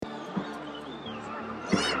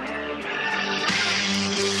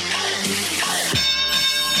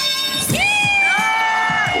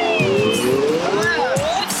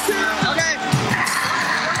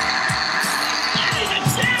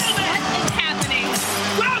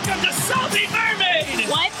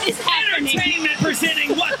is happening? Entertainment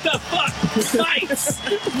presenting What the Fuck Fights.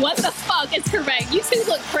 What the fuck is correct? You two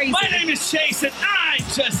look crazy. My name is Chase, and I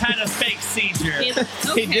just had a fake seizure. Yeah,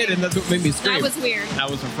 okay. He did, and that's what made me scream. That was weird. I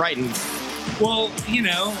was frightened. Well, you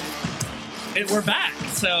know, we're back,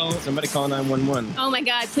 so Somebody call 911. Oh my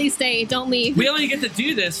god, please stay. Don't leave. we only get to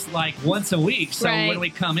do this like once a week. So Right. when we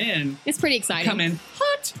come in It's pretty exciting.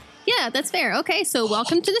 hot. Yeah, that's fair. Okay, so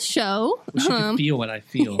welcome to the show. Wish you could feel what I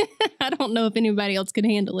feel. I don't know if anybody else could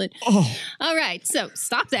handle it. Oh. All right, so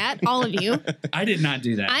stop that, all of you. I did not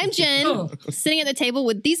do that. I'm Jen, Oh. sitting at the table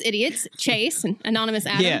with these idiots, Chase and Anonymous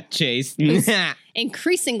Adam. Yeah, Chase.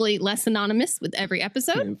 Increasingly less anonymous with every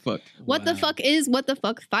episode. Fuck. What the fuck is What the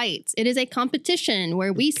Fuck Fights? It is a competition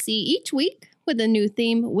where we see each week with a new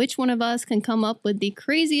theme which one of us can come up with the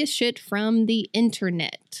craziest shit from the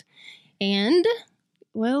internet. And,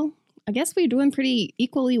 well, I guess we're doing pretty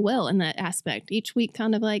equally well in that aspect. Each week,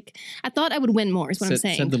 kind of like, I thought I would win more, is what I'm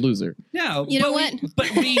saying. Said the loser. No, You know but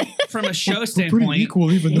we, from a show standpoint,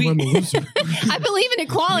 even though I'm a loser. I believe in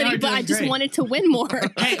equality, You are but I doing just great. wanted to win more.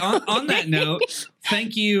 Hey, on that note,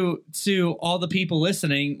 thank you to all the people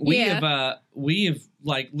listening. We have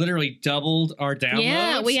like literally doubled our downloads.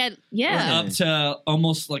 Yeah, we had, We're up to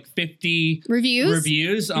almost like 50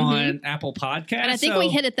 reviews. on Apple Podcasts. And I think we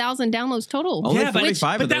hit 1,000 downloads total. Only Yeah, but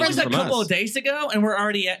 45 but of that those was a from couple us. of days ago, and we're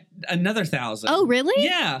already at another 1,000. Oh, really?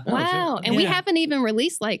 Yeah. Wow. shit. And we Yeah. haven't even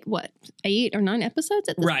released like, what, 8 or 9 episodes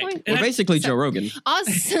at this Right. point? And We're basically Joe Rogan.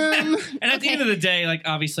 Awesome. And at the Okay. end of the day, like,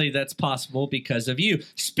 obviously that's possible because of you.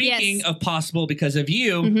 Speaking Yes. of possible because of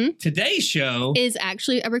you, Mhm. today's show Is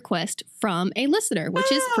actually a request from a listener, which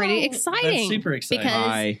is pretty exciting. That's super exciting. Because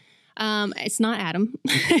Hi. it's not Adam.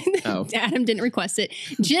 Oh. Adam didn't request it.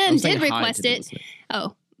 Jen I'm saying did hi request to the it. listener.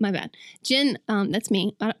 Oh, my bad. Jen, that's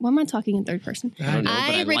me. Why am I talking in third person? I don't know, but I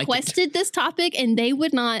liked it. requested this topic and they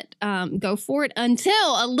would not go for it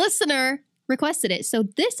until a listener requested it. So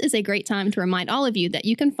this is a great time to remind all of you that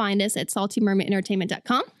you can find us at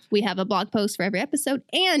saltymermaidentertainment.com. We have a blog post for every episode,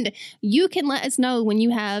 and you can let us know when you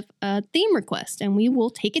have a theme request, and we will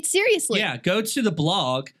take it seriously. Yeah, go to the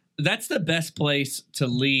blog. That's the best place to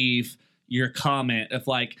leave your comment. If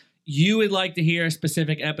like you would like to hear a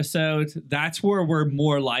specific episode, that's where we're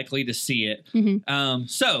more likely to see it. Mhm.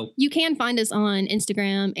 So You can find us on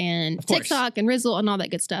Instagram and Of course. TikTok and Rizzle and all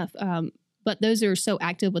that good stuff. But those are so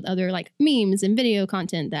active with other like memes and video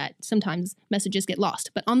content that sometimes messages get lost.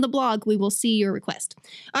 But on the blog, we will see your request.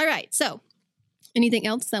 All right. So anything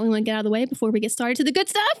else that we want to get out of the way before we get started to the good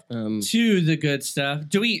stuff? to the good stuff.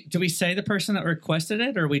 Do we say the person that requested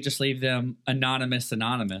it, or we just leave them anonymous? I'm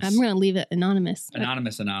going to leave it anonymous.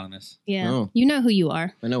 Anonymous. Yeah. Oh. You know who you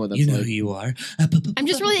are. I know what that's You know like. who you are. I'm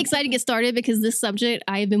just really excited to get started because this subject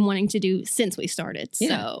I have been wanting to do since we started. Yeah.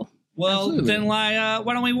 So Well, Absolutely. then why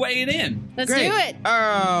don't we weigh it in? let's Great. do it. Oh,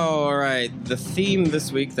 all right. The theme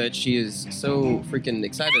this week that she is so freaking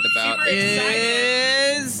excited about Super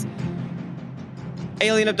excited. is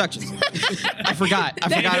alien abductions. I forgot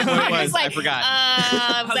what it was. It's like, I forgot. Was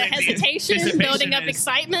that Like the hesitation, anticipation building up is-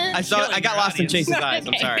 excitement? I got lost in Chase's eyes.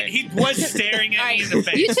 I'm Okay. sorry. He was staring All at right, me in the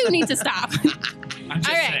face. you two need to stop. I'm just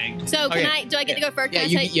All right. saying. So Okay. do I get to go first? Yeah,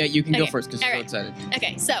 Can I say- you can go Okay. first because you're All so right. excited.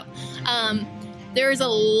 Okay, so there is a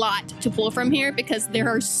lot to pull from here because there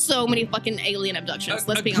are so many fucking alien abductions.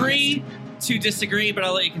 Let's be honest. Agree to disagree, but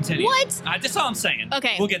I'll let you continue. What? That's all I'm saying.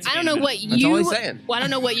 Okay. We'll get to I the don't know end. what That's all you. he's saying. Well, I don't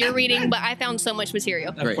know what you're reading, but I found so much material.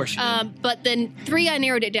 Of Great. course you do. But then 3 I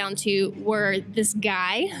narrowed it down to were this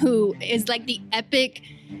guy who is like the epic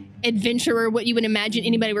adventurer, what you would imagine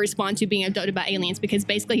anybody would respond to being abducted by aliens, because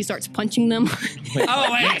basically he starts punching them. Oh,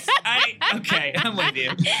 wait. Okay, I'm with you.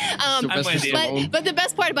 Um, I'm with you. but the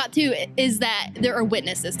best part about too is that there are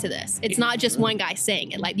witnesses to this. It's not just one guy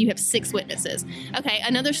saying it. Like you have 6 witnesses. Okay,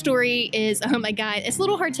 another story is my guy. It's a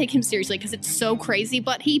little hard to take him seriously because it's so crazy,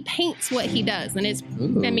 but he paints what he does, and it's.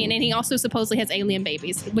 Ooh. I mean, and he also supposedly has alien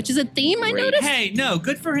babies, which is a theme I Great. noticed. Hey, no,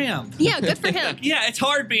 good for him. Yeah, good for him. Yeah, it's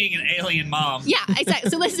hard being an alien mom. Yeah, exactly.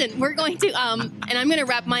 So listen, we're going to and I'm going to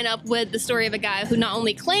wrap mine up with the story of a guy who not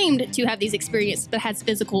only claimed to have these experiences, but has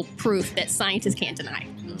physical proof that scientists can't deny.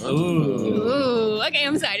 Ooh. Ooh, okay,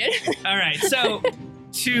 I'm excited. All right, so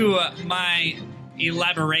to my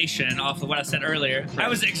elaboration off of what I said earlier, I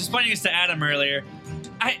was explaining this to Adam earlier.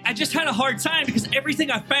 I just had a hard time because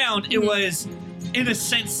everything I found, it was, in a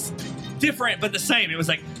sense, different but the same. It was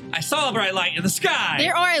like, I saw a bright light in the sky.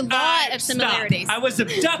 There are a lot of Stop. similarities. I was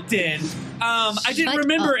abducted. I didn't Shut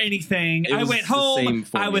remember up. anything. It I was went the home. same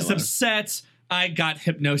I was formula. upset. I got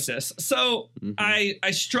hypnosis. So Mhm.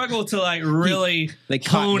 I struggle to like really They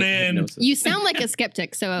caught hone me in. hypnosis. You sound like a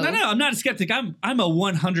skeptic, so No, I'm not a skeptic. I'm a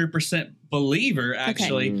 100% believer,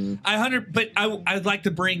 actually. I'd like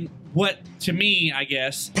to bring what, to me, I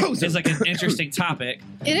guess, is like an interesting topic.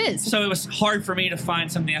 It is. So it was hard for me to find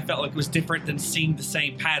something I felt like was different than seeing the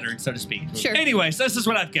same pattern, so to speak. Sure. Anyway, so this is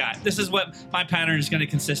what I've got. This is what my pattern is going to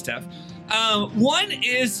consist of. One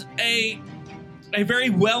is a very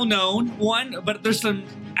well-known one, but there's some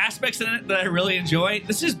aspects in it that I really enjoy.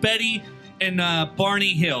 This is Betty and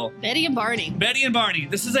Barney Hill. Betty and Barney. Betty and Barney.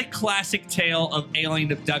 This is a classic tale of alien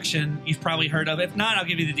abduction. You've probably heard of it. If not, I'll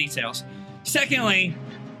give you the details. Secondly,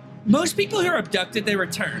 most people who are abducted, they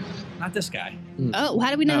return. Not this guy. Oh, how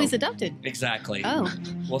do we know No. he's adopted? Exactly. Oh.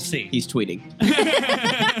 We'll see. He's tweeting.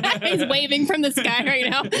 He's waving from the sky right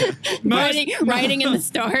now. writing in the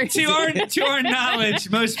stars. To our knowledge,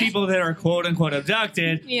 most people that are quote unquote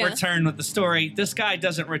abducted Yeah. return with the story. This guy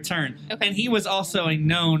doesn't return. Okay. And he was also a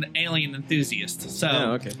known alien enthusiast. So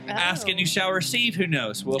Oh, okay. ask and Oh. you shall receive. Who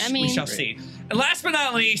knows? We mean- shall see. And last but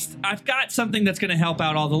not least, I've got something that's going to help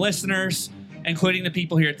out all the listeners, including the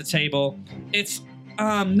people here at the table. It's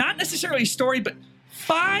not necessarily a story, but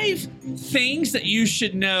 5 things that you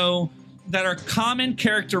should know that are common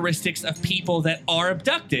characteristics of people that are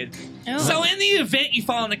abducted. Oh. So in the event you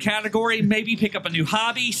fall in the category, maybe pick up a new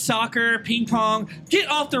hobby, soccer, ping pong, get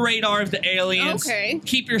off the radar of the aliens. Okay.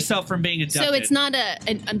 Keep yourself from being abducted. So it's not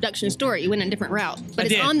an abduction story. You went a different route. But I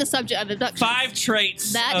it's did. on the subject of abduction. 5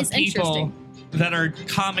 traits That of is people interesting. that are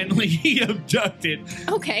commonly abducted.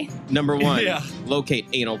 Okay. Number 1, Yeah. locate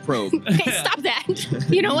anal probe. Okay, stop that.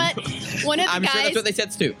 You know what? One of the I'm guys, sure that's what they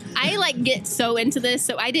said too. I like get so into this,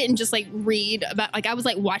 so I didn't just like read about, like I was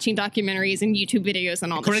like watching documentaries and YouTube videos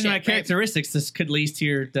and all According this to shit. my right? characteristics, this could lead to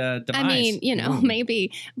your demise. I mean, you know,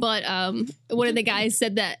 maybe. But one of the guys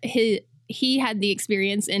said that he had the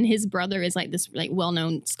experience, and his brother is like this like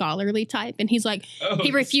well-known scholarly type, and he's like Oh, he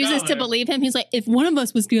refuses to scholar. believe him. He's like, if one of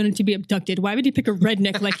us was going to be abducted, why would he pick a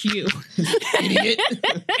redneck like you? Idiot.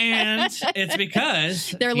 And it's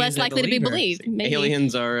because They're he's less a likely to be believer. believed. Maybe.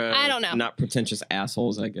 Aliens are I don't know. not pretentious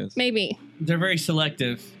assholes, I guess. Maybe. They're very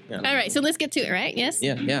selective. Yeah. All right, so let's get to it, right? Yes.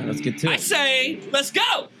 Yeah, let's get to I it. say, let's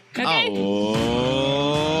go. Okay.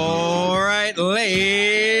 All right,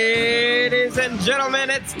 ladies and gentlemen,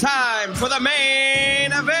 it's time for the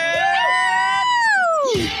main event.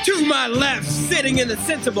 To my left, sitting in the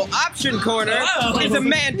sensible option corner, Oh. is a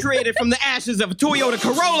man created from the ashes of a Toyota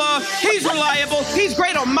Corolla. He's reliable. He's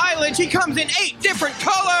great on mileage. He comes in 8 different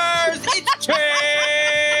colors. It's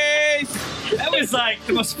Chase. That was like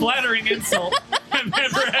the most flattering insult I've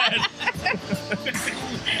ever had.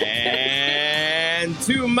 And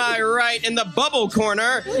to my right, in the bubble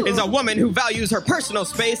corner, is a woman who values her personal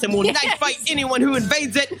space and will Yes. knife fight anyone who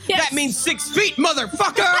invades it. Yes. That means 6 feet,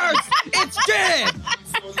 motherfuckers! It's Jen!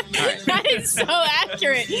 That is so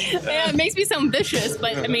accurate. Yeah, it makes me sound vicious,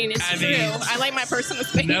 but I mean, it's I true. mean, I like my personal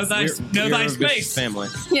space. Know thy We're a vicious space. family.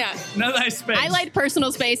 Yeah. Know thy space. I liked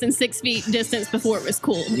personal space and 6 feet distance before it was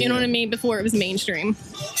cool. You know what I mean? Before it was mainstream.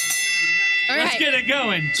 All Let's right. get it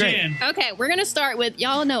going, Jen. Okay, we're gonna start with,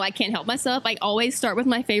 y'all know I can't help myself. I always start with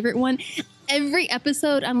my favorite one. Every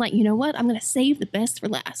episode, I'm like, you know what? I'm gonna save the best for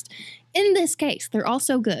last. In this case, they're all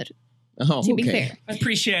so good, Oh, to be okay. fair. I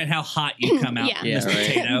appreciate how hot you come out, Yeah. Mr. Yeah, right.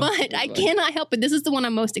 Potato. But I cannot help it. This is the one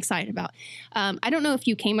I'm most excited about. I don't know if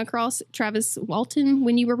you came across Travis Walton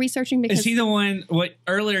when you were researching, because Is he the one? What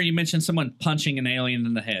earlier you mentioned someone punching an alien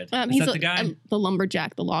in the head? Is he's that the guy? the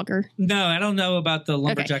lumberjack, the logger. No, I don't know about the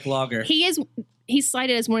lumberjack logger. He's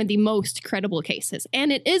cited as one of the most credible cases,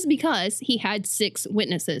 and it is because he had 6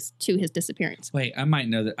 witnesses to his disappearance. Wait, I might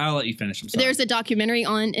know that. I'll let you finish. I'm sorry. There's a documentary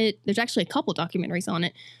on it. There's actually a couple documentaries on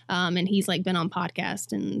it, and he's like been on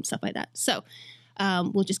podcasts and stuff like that. So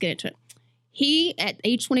we'll just get into it. He, at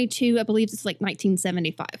age 22, I believe it's like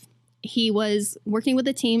 1975. He was working with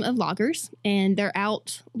a team of loggers, and they're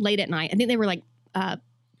out late at night. I think they were like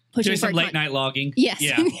pushing doing for some a late client. night logging. Yes.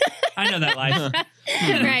 Yeah, I know that life.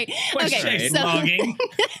 Right. What's Okay. Chase So, logging?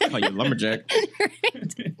 Oh, you lumberjack.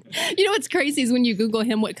 you know what's crazy is when you Google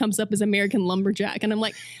him, what comes up is American Lumberjack. And I'm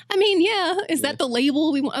like, I mean, yeah, is that the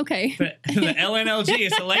label we want? Okay. The LNLG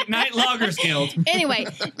is the Late Night Loggers Guild. Anyway,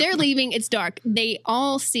 they're leaving. It's dark. They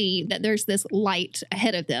all see that there's this light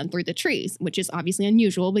ahead of them through the trees, which is obviously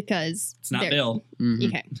unusual because It's not they're- Bill. Mhm.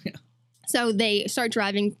 Okay. So they start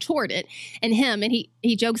driving toward it, and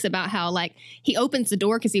he jokes about how like he opens the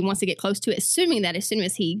door because he wants to get close to it, assuming that as soon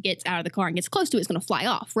as he gets out of the car and gets close to it, it's going to fly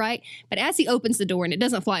off, right? But as he opens the door and it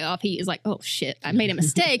doesn't fly off, he is like, "Oh shit, I made a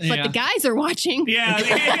mistake." But Yeah. the guys are watching. Yeah.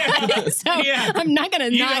 So Yeah. I'm not going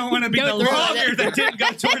to You not don't want to be go the through with logger it. that didn't go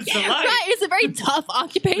towards the light. Right, it's a very tough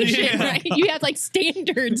occupation, Yeah. right? You have like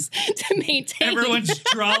standards to maintain. Everyone's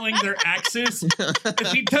drawing their axes.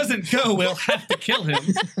 If he doesn't go, we'll have to kill him.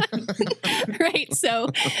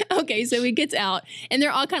 So he gets out and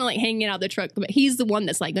they're all kind of like hanging out of the truck, but he's the one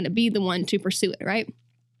that's like going to be the one to pursue it, right?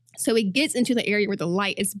 So he gets into the area where the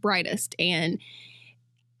light is brightest, and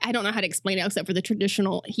I don't know how to explain it except for the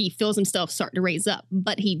traditional, he feels himself start to raise up,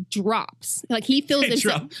 but he drops. Like he feels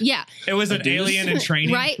himself. Yeah. It was an alien in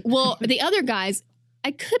training. Right? Well, the other guys, I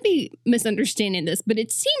could be misunderstanding this, but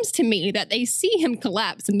it seems to me that they see him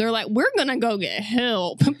collapse and they're like, we're going to go get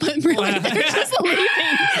help. But really, they're just leaving.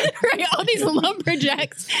 Right? All these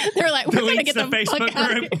lumberjacks, they're like, we're going to get the fuck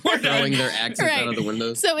out of here. We're throwing their axes out of the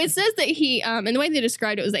windows. So it says that he, and the way they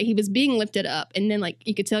described it was that he was being lifted up and then like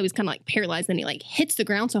you could tell he was kind of like paralyzed and he like hits the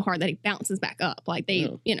ground so hard that he bounces back up. Like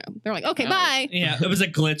they, they're like, okay, bye. Yeah, it was a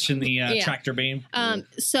glitch in the tractor beam.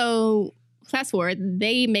 So fast forward,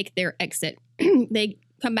 they make their exit. They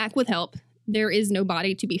come back with help. There is no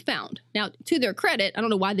body to be found. Now, to their credit, I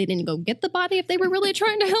don't know why they didn't go get the body if they were really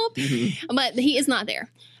trying to help, but he is not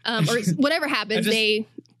there. Or whatever happens, they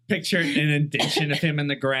pictured an indentation of him in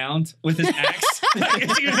the ground with his axe.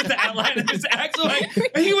 You know, the outline of his axe. Like,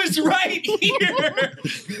 he was right here.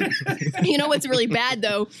 You know what's really bad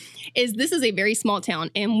though is this is a very small town,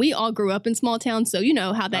 and we all grew up in small towns, so you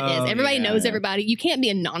know how that is. Everybody knows everybody. You can't be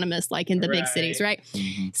anonymous like in the big cities, right?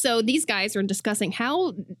 So these guys are discussing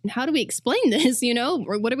how do we explain this,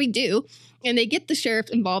 or what do we do? And they get the sheriff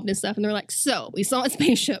involved and stuff, and they're like, so we saw a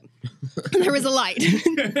spaceship. There was a light.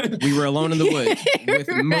 We were alone in the woods with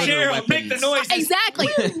murder weapons. Make the noise. Exactly.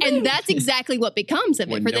 And that's exactly what becomes of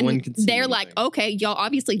it. They're like, okay, y'all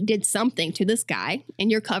obviously did something to this guy, and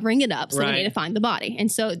you're covering it up, so we need to find the body.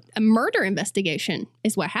 And so a murder investigation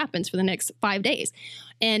is what happens for the next 5 days.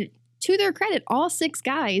 And to their credit, all 6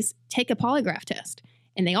 guys take a polygraph test,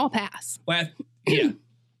 and they all pass. Well, yeah.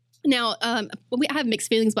 Now, I have mixed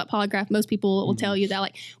feelings about polygraph. Most people will tell you that,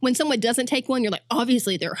 like, when someone doesn't take one, you're like,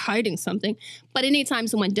 obviously they're hiding something. But anytime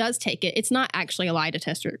someone does take it, it's not actually a lie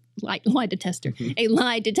detector test.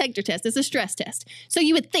 It's a stress test. So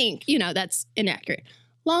you would think, that's inaccurate.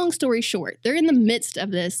 Long story short, they're in the midst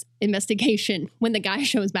of this investigation when the guy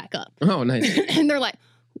shows back up. Oh, nice. And they're like,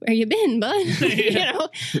 where you been, bud?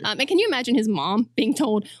 And can you imagine his mom being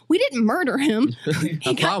told, we didn't murder him.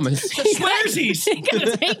 I promise. He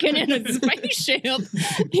got taken in a spaceship.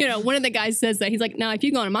 One of the guys says that. He's like, now, if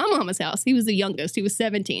you go to my mama's house, he was the youngest. He was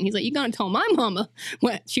 17. He's like, you gonna tell my mama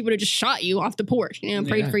what? She would have just shot you off the porch,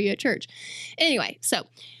 prayed for you at church. Anyway, so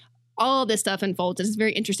all this stuff unfolds. It's a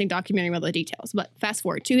very interesting documentary with all the details. But fast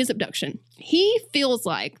forward to his abduction. He feels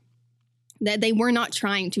like that they were not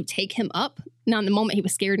trying to take him up. Now, in the moment, he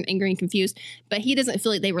was scared and angry and confused, but he doesn't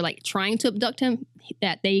feel like they were like trying to abduct him,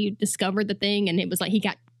 that they discovered the thing and it was like he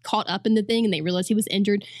got caught up in the thing and they realized he was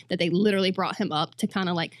injured, that they literally brought him up to kind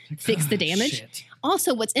of like fix the damage. Shit.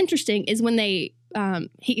 Also, what's interesting is when he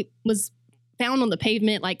was found on the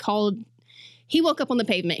pavement, he woke up on the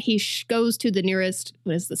pavement. He goes to the nearest,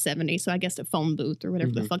 what is the 70? So I guess a phone booth or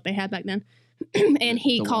whatever the fuck they had back then. And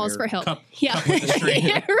he calls for help. Cup yeah, with the string.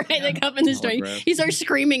 yeah, right. The cup in the string. He starts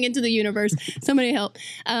screaming into the universe. Somebody help!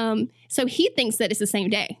 So he thinks that it's the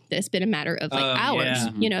same day. That it's been a matter of hours.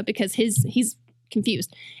 Yeah. Because he's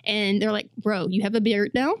confused, and they're like, "Bro, you have a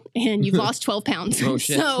beard now, and you've lost 12 pounds." Oh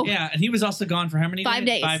shit! So Yeah, and he was also gone for how many 5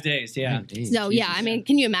 days? 5 days. Yeah. So yeah, I mean,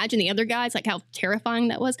 can you imagine the other guys, like how terrifying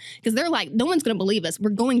that was? Because they're like, no one's going to believe us. We're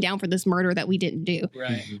going down for this murder that we didn't do.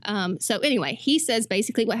 Right. So anyway, he says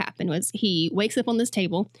basically what happened was he wakes up on this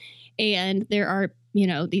table and there are,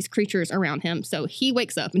 these creatures around him. So he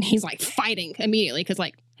wakes up and he's like fighting immediately because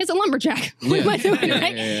like, it's a lumberjack. What am I doing,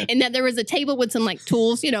 right? Yeah. And that there was a table with some like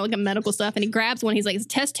tools, like a medical stuff. And he grabs one. He's like, it's a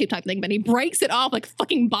test tube type thing, but he breaks it off like a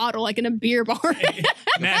fucking bottle, like in a beer bar.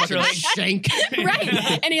 Naturally. Shank.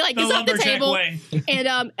 Right. And he like gets off the table. Way.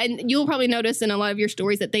 And you'll probably notice in a lot of your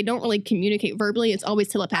stories that they don't really communicate verbally. It's always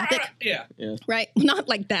telepathic. Yeah. Right. Not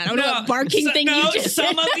like that. I don't know what barking thing you just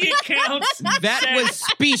some of the accounts That was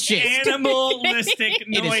specious. animalistic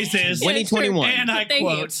noises. 2021. And I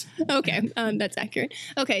quote. Okay. That's accurate.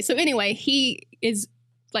 Okay. So anyway, he is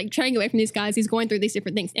like trying to get away from these guys. He's going through these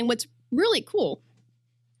different things. And what's really cool,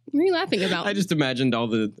 what are you laughing about? I just imagined all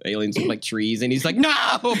the aliens look like trees, and he's like, "No,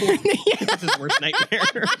 that's his worst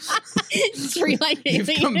nightmare." Tree-like You've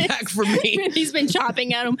alien. come back for me. He's been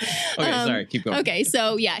chopping at him. Okay, sorry, keep going. Okay,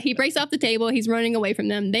 so yeah, he breaks off the table. He's running away from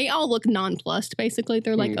them. They all look nonplussed. Basically,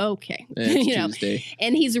 they're like, "Okay," It's Tuesday.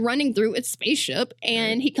 And he's running through a spaceship,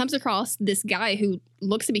 and he comes across this guy who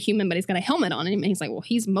looks to be human, but he's got a helmet on him. And he's like, well,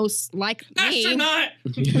 he's most like me. Astronaut!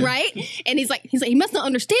 Right? And he's like, he must not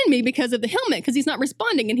understand me because of the helmet, because he's not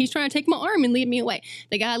responding, and he's trying to take my arm and lead me away.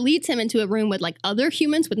 The guy leads him into a room with like other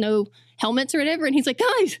humans with no helmets or whatever, and he's like,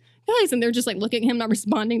 guys, and they're just like looking at him, not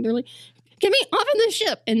responding. They're like, get me off of the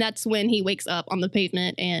ship. And that's when he wakes up on the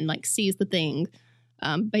pavement and like sees the thing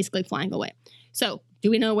basically flying away. So do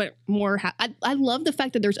we know what more? I love the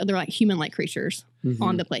fact that there's other like human-like creatures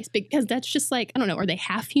on the place, because that's just like, I don't know, are they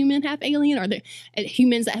half human, half alien? Are they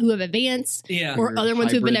humans who have advanced? Yeah. Or other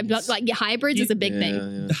ones who've been Hybrids. abducted? Like hybrids is a big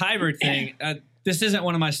thing. The hybrid thing. This isn't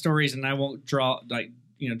one of my stories, and I won't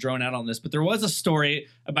drone out on this. But there was a story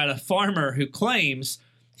about a farmer who claims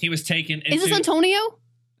he was taken into. Is this Antonio?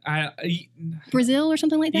 Brazil or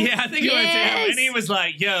something like that? Yeah, I think it was him. And he was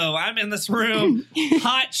like, yo, I'm in this room.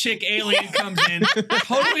 Hot chick alien comes in,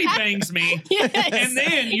 totally bangs me. Yes. And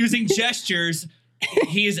then using gestures,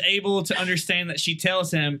 he is able to understand that she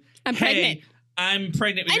tells him, I'm hey, pregnant. I'm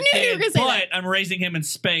pregnant with I your knew you were kid, gonna say but I'm raising him in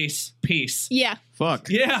space. Peace. Yeah. Fuck.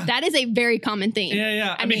 Yeah. That is a very common theme.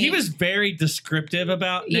 Yeah. I mean, he was very descriptive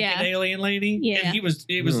about Naked Alien Lady. Yeah. And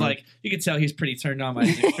it was like, you could tell he's pretty turned on by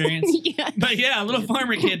his experience. Yeah. But yeah, a little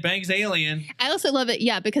farmer kid bangs alien. I also love it,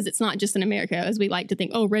 because it's not just in America, as we like to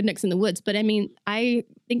think, oh, rednecks in the woods. But I mean, I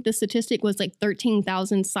think the statistic was like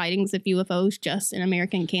 13,000 sightings of UFOs just in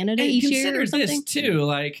America and Canada And each year consider or something. this too,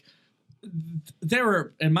 like there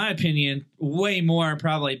were, in my opinion, way more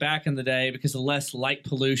probably back in the day because of less light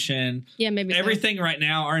pollution. Yeah, maybe so. Everything right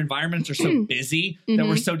now, our environments are so busy that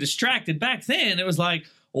we're so distracted. Back then, it was like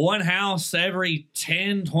one house every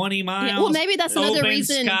 10, 20 miles. Yeah, well, maybe that's another open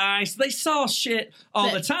reason. Sky. So they saw shit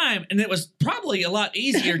all the time. And it was probably a lot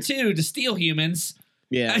easier, too, to steal humans.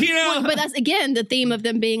 Yeah. You know? Well, but that's, again, the theme of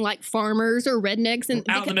them being like farmers or rednecks. And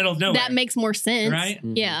out in the middle of nowhere. That makes more sense. Right?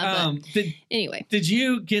 Yeah. But anyway. Did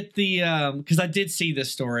you get the, because I did see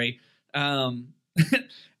this story,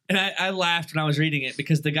 and I laughed when I was reading it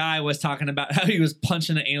because the guy was talking about how he was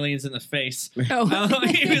punching the aliens in the face. Oh.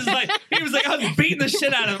 He was like, I was beating the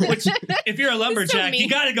shit out of him, which if you're a lumberjack, mean. you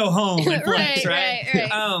got to go home and flex,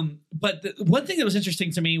 Right. But the one thing that was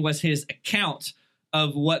interesting to me was his account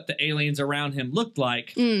of what the aliens around him looked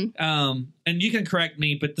like. And you can correct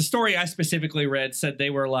me, but the story I specifically read said they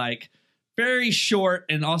were like very short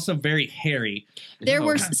and also very hairy. There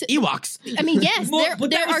were Ewoks. I mean, yes, Well, but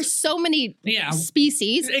there that are was- so many Yeah.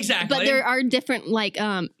 species. Exactly. But there are different, like,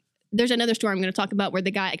 there's another story I'm going to talk about where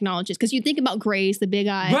the guy acknowledges, because you think about grays, the big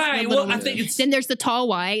eyes. Right. the Well, little- I think it's then there's the tall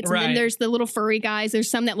whites, and Right. then there's the little furry guys. There's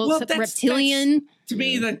some that look that's reptilian. to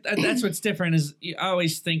me that's what's different is I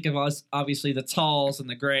always think of us obviously the talls and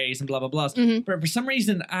the grays and blah blah blah. But for some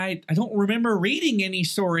reason I don't remember reading any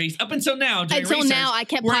stories up until now. During Until research, now, I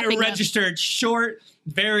kept where popping it up. registered short,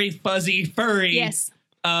 very fuzzy, furry. Yes.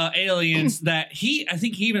 Aliens that I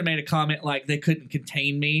think he even made a comment like they couldn't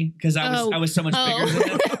contain me because I was so much bigger than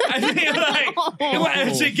them. I feel like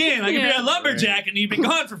it's again like if you're a lumberjack and you've been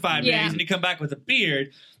gone for 5 Yeah. days and you come back with a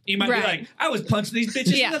beard, you might be Right. like, I was punching these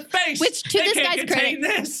bitches Yeah. in the face. Which, to They this can't guy's contain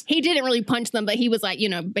credit, this. he didn't really punch them, but he was like,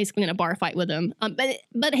 basically in a bar fight with them.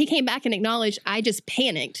 But he came back and acknowledged, I just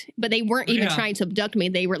panicked. But they weren't even Yeah. trying to abduct me.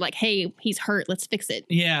 They were like, hey, he's hurt. Let's fix it.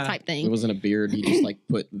 Yeah. Type It thing. wasn't a beard. He just like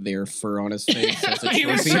put their fur on his face as a He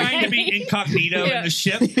was trophy. trying to be incognito Yeah. in the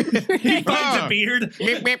ship. He finds a beard.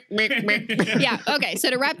 Yeah. Okay. So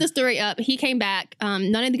to wrap the story up, he came back.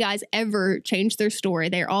 None of the guys ever changed their story.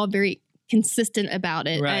 They're all very consistent about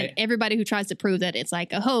it. Right. And everybody who tries to prove that it's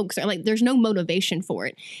like a hoax or like there's no motivation for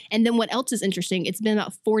it. And then what else is interesting? It's been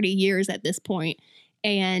about 40 years at this point,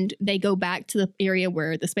 and they go back to the area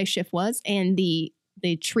where the spaceship was, and the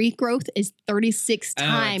tree growth is 36 Oh, I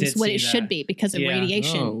times did what see it should that. be because of Yeah.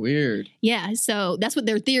 radiation. Oh, weird. Yeah, so that's what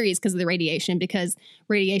their theory is, because of the radiation, because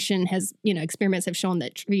radiation has, experiments have shown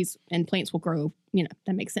that trees and plants will grow,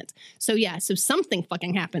 that makes sense. So yeah, so something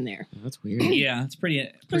fucking happened there. That's weird. Yeah, it's pretty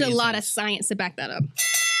There's a lot of intense. science to back that up.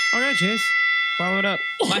 All right, Chase. Follow it up.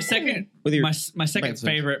 My second, With your my second answers.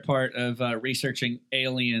 favorite part of researching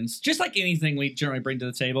aliens, just like anything we generally bring to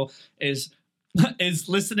the table, is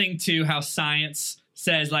listening to how science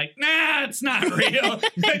says like, nah, it's not real.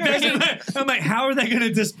 I'm like, how are they going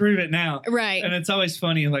to disprove it now? Right. And it's always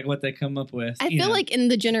funny like what they come up with. I feel like in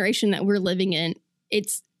the generation that we're living in,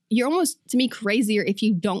 you're almost, to me, crazier if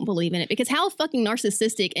you don't believe in it, because how fucking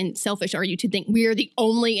narcissistic and selfish are you to think we're the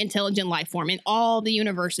only intelligent life form in all the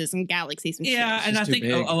universes and galaxies and yeah, shit? and I too think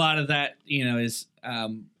big. a lot of that, is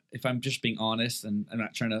if I'm just being honest, and I'm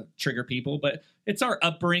not trying to trigger people, but it's our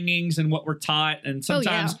upbringings and what we're taught, and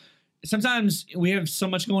sometimes. Sometimes we have so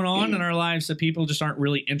much going on in our lives that people just aren't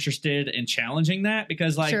really interested in challenging that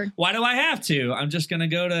because, like, Sure. why do I have to? I'm just going to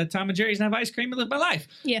go to Tom and Jerry's and have ice cream and live my life.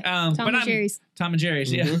 Yeah, Tom Tom and Jerry's. Tom and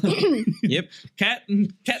Jerry's, yeah. Yep. Cat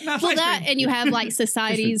and mouse Well, ice that, cream. and you have like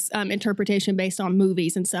society's interpretation based on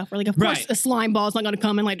movies and stuff. Where like, of course, Right. a slime ball is not going to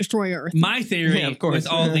come and like destroy Earth. My theory Yeah, of course. with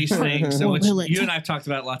all these things, so Or which will it? you and I have talked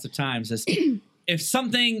about lots of times, is if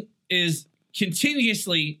something is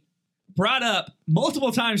continuously brought up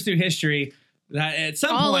multiple times through history that at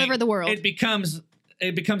some All point over the world. it becomes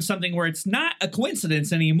something where it's not a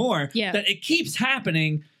coincidence anymore. Yeah. That it keeps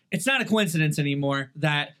happening. It's not a coincidence anymore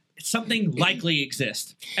that something likely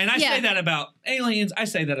exists. And I say that about aliens. I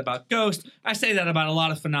say that about ghosts. I say that about a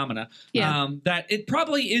lot of phenomena. Yeah. That it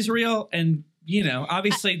probably is real. And, you know,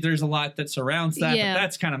 obviously there's a lot that surrounds that. Yeah. But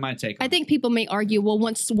that's kind of my take on I think people may argue, well,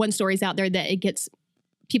 once one story's out there that it gets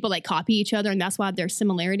people like copy each other and that's why there's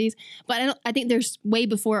similarities. But I think there's way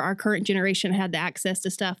before our current generation had the access to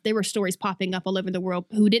stuff. There were stories popping up all over the world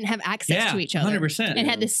who didn't have access to each other. 100%. And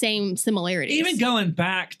had the same similarities. Even going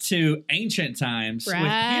back to ancient times with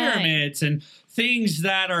pyramids and things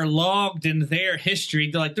that are logged in their history,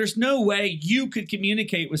 they're like, there's no way you could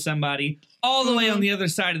communicate with somebody all the way on the other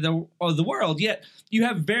side of the world. Yet you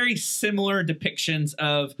have very similar depictions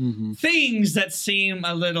of things that seem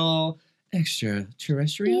a little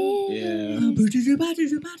extraterrestrial. Yeah.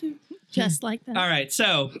 Just like that. All right,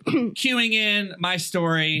 so queuing in my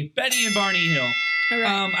story, Betty and Barney Hill. All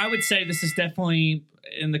right. I would say this is definitely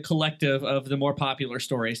in the collective of the more popular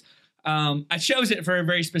stories. I chose it for a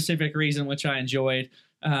very specific reason, which I enjoyed.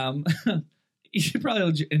 You should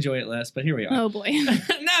probably enjoy it less, but here we are. Oh boy.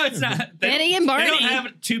 No, it's not. Betty and Barney. They don't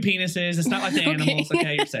have two penises. It's not like the animals.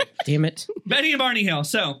 Okay, you're safe. Damn it. Betty and Barney Hill.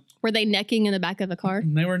 So Were they necking in the back of a car?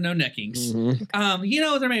 there were no neckings. You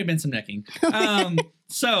know, there may have been some necking.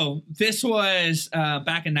 So this was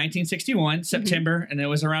back in 1961, September, and it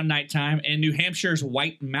was around nighttime in New Hampshire's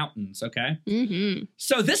White Mountains. Okay. Mm-hmm.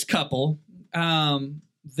 So this couple,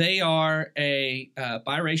 they are a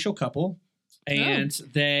biracial couple, and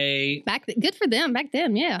they Good for them back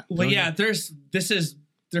then. Yeah. well, yeah. There's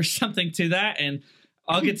something to that, and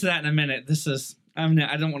I'll get to that in a minute.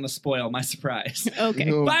 I don't want to spoil my surprise.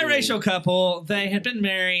 Okay. Oh, Biracial boy. couple. They had been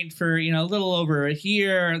married for a little over a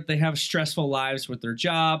year. They have stressful lives with their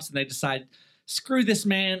jobs, and they decide, screw this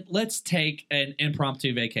man. Let's take an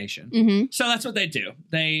impromptu vacation. Mm-hmm. So that's what they do.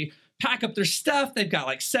 They pack up their stuff. They've got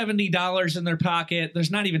like $70 in their pocket. There's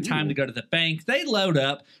not even time to go to the bank. They load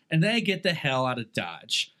up and they get the hell out of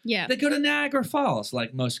Dodge. Yeah. They go to Niagara Falls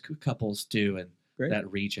like most couples do in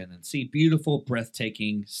that region and see beautiful,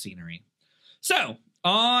 breathtaking scenery. So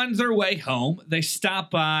on their way home, they stop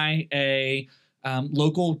by a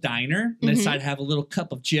local diner and decide to have a little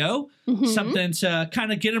cup of Joe, something to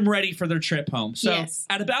kind of get them ready for their trip home. So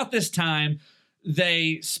at about this time,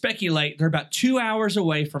 they speculate they're about 2 hours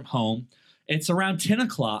away from home. It's around 10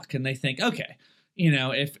 o'clock, and they think, okay,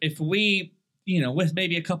 if we, with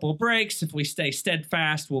maybe a couple of breaks, if we stay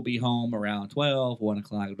steadfast, we'll be home around 12, 1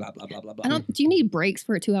 o'clock, blah, blah, blah, blah, blah. Do you need breaks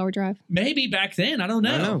for a 2 hour drive? Maybe back then. I don't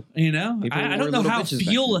know. People I were don't know little how bitches back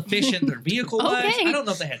fuel then. efficient their vehicle was. Okay. I don't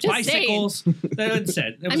know if they had Just bicycles. They hadn't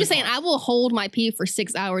said. I'm just saying, I will hold my pee for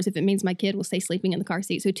 6 hours if it means my kid will stay sleeping in the car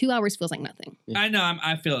seat. So 2 hours feels like nothing. I know.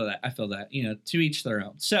 I feel that. To each their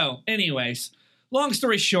own. So, anyways, long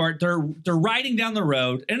story short, they're riding down the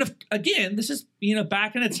road, and again, this is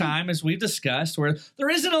back in a time as we've discussed where there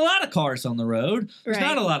isn't a lot of cars on the road. There's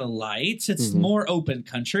not a lot of lights. It's more open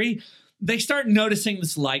country. They start noticing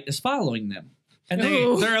this light is following them. And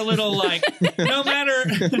they're a little like, no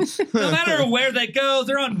matter where they go,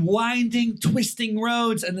 they're on winding, twisting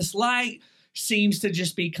roads, and this light seems to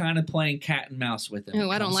just be kind of playing cat and mouse with them. Oh,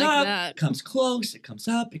 I don't like that. It comes close, it comes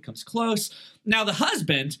up, it comes close. Now the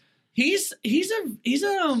husband, he's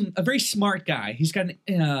a very smart guy. He's got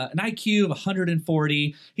an IQ of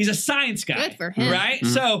 140. He's a science guy. Good for him. Right?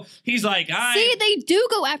 So he's like, See, they do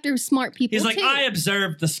go after smart people. he's like, too. I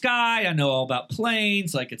observed the sky. I know all about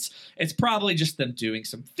planes. Like it's probably just them doing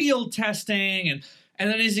some field testing. And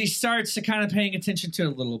then as he starts to kind of paying attention to it a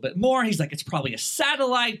little bit more, he's like, it's probably a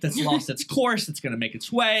satellite that's lost its course. It's going to make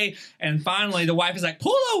its way. And finally, the wife is like,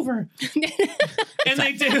 pull over. And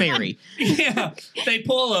they do. Fairy. Yeah. They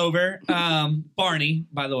pull over. Barney,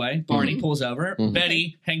 by the way, pulls over.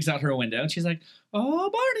 Betty hangs out her window. And she's like, oh,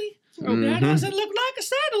 Barney, that doesn't look like a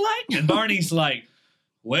satellite. And Barney's like,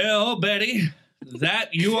 well, Betty,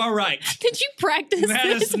 that you are right. Did you practice That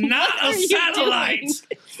this? is not What are a you satellite. doing?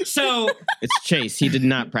 So It's Chase. He did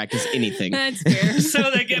not practice anything. That's fair. So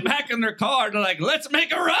they get back in their car. They're like, let's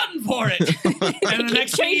make a run for it. And the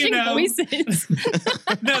next thing you Changing know, voices.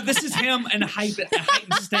 no, this is him in a heightened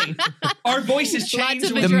state. Our voices Lots change. of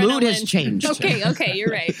The When, mood has adrenaline. changed. Okay, you're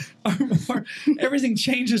right. everything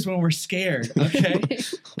changes when we're scared. Okay.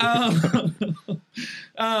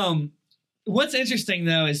 What's interesting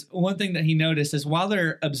though is one thing that he noticed is while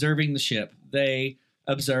they're observing the ship, they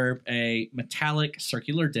observe a metallic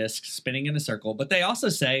circular disc spinning in a circle, but they also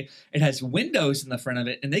say it has windows in the front of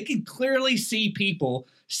it, and they can clearly see people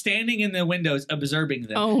standing in the windows observing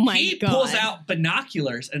them. Oh my He God. pulls out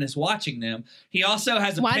binoculars and is watching them. He also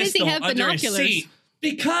has a Why does he pistol have under his binoculars? seat.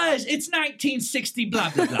 Because it's 1960, blah,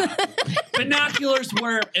 blah, blah. Binoculars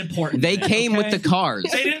were important. They then, came okay? with the cars.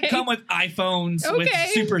 They didn't come with iPhones with Okay.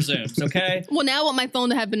 super zooms, okay? Well, now I want my phone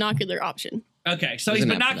to have binocular option. Okay, so There's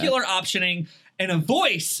he's an app for that. binocular optioning, and a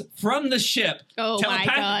voice from the ship Oh my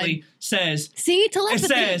telepathically says, See, it telepathy.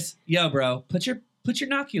 says, yo, bro, put your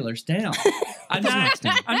binoculars down. I'm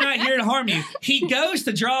not here to harm you. He goes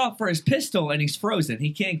to draw for his pistol and he's frozen.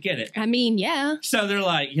 He can't get it. I mean, yeah. So they're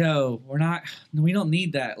like, yo, we don't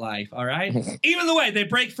need that life, all right? Even the way they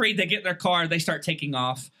break free, they get in their car, they start taking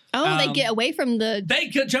off. Oh, they get away from the. They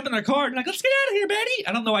could jump in their car and like, let's get out of here, Betty.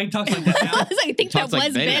 I don't know why he talks like that now. I think that Talks like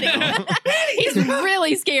was Betty. Betty. Betty, He's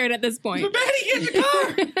really scared at this point. Betty, get in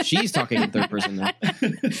the car. She's talking in third person now.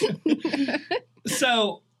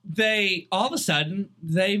 So they all of a sudden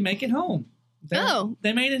they make it home. Oh.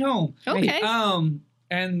 They made it home. Okay.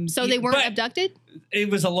 And So they weren't but abducted? It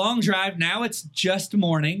was a long drive. Now it's just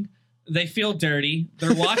morning. They feel dirty.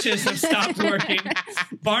 Their watches have stopped working.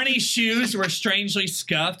 Barney's shoes were strangely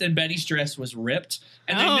scuffed, and Betty's dress was ripped.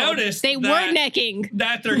 And they noticed they that, were necking.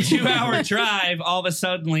 that their 2-hour drive all of a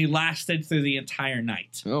sudden lasted through the entire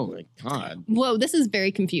night. Oh my god. Whoa, this is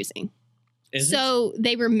very confusing. Is So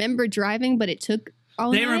they remember driving, but it took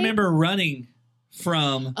all it? They night? remember running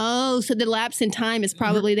from. Oh, so the lapse in time is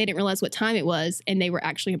probably they didn't realize what time it was, and they were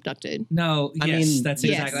actually abducted. No, I yes, mean, that's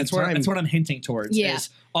yes. exactly That's that's where what I'm hinting towards. Yeah. Is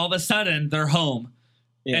all of a sudden they're home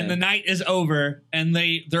Yeah. and the night is over and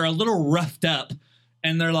they're a little roughed up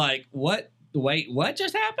and they're like, what? Wait, what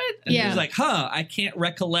just happened? And Yeah. he's like, I can't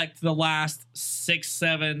recollect the last 6,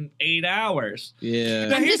 7, 8 hours. yeah.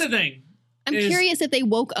 Now I'm here's just- the thing. I'm is- curious if they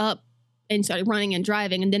woke up and started running and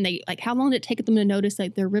driving, and then they how long did it take them to notice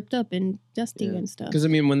like they're ripped up and dusty and stuff? Because I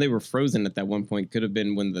mean, when they were frozen at that one point, could have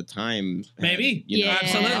been when the time. had, Maybe. you know, Yeah.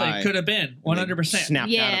 Absolutely. died. Could have been. 100%. Snapped out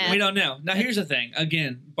Yeah. of We it. don't know. Now, here's the thing.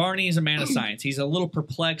 Again, Barney is a man of science. He's a little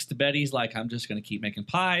perplexed. Betty's like, I'm just going to keep making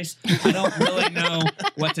pies. I don't really know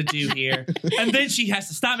what to do here. And then she has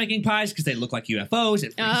to stop making pies because they look like UFOs.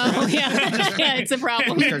 It freaks her Oh out. yeah, yeah, it's a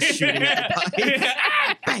problem. Start shooting at the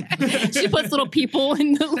pies. She puts little people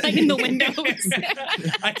in the windows.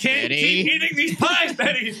 I can't Betty. keep eating these pies,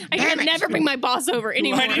 Betty. I can never bring my boss over Why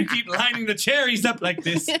anymore. do you keep lining the cherries up like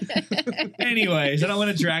this? Anyways, I don't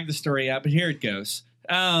want to drag the story out, but here it goes.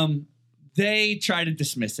 They try to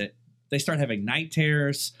dismiss it. They start having night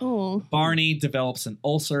terrors. Oh, Barney develops an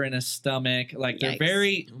ulcer in his stomach. Like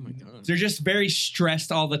Yikes. Oh my god. they're just very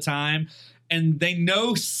stressed all the time. And they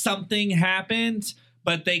know something happened,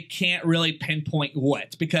 but they can't really pinpoint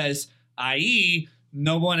what because, i.e.,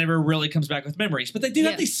 no one ever really comes back with memories. But they do Yeah.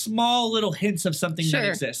 have these small little hints of something that Sure.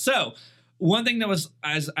 exists. So one thing that was,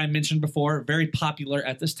 as I mentioned before, very popular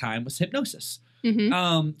at this time was hypnosis.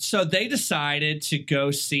 hmm So they decided to go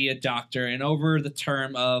see a doctor, and over the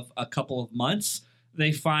term of a couple of months,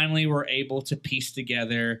 they finally were able to piece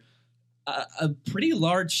together a pretty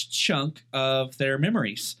large chunk of their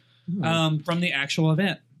memories from the actual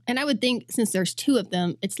event. And I would think since there's two of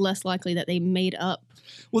them, it's less likely that they made up.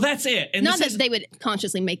 Well, that's it. And Not this that is, they would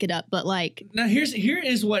consciously make it up, but like, now here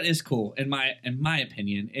is what is cool in my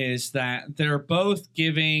opinion is that they're both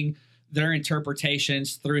giving their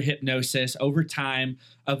interpretations through hypnosis over time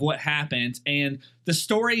of what happened, and the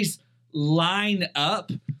stories line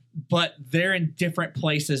up, but they're in different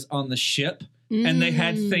places on the ship. And they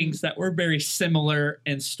had things that were very similar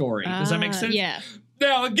in story. Does that make sense? Yeah.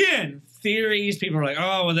 Now, again, theories, people are like,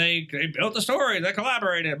 oh, well, they built the story, they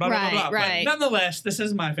collaborated, blah, Right, blah, blah, blah. right. But nonetheless, this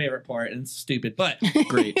is my favorite part, and it's stupid. But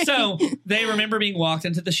Great. so they remember being walked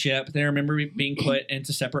into the ship. They remember being put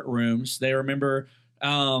into separate rooms. They remember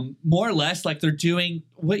more or less like they're doing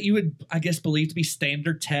what you would, I guess, believe to be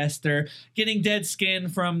standard tests. They're getting dead skin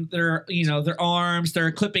from their arms.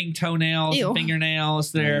 They're clipping toenails Ew. and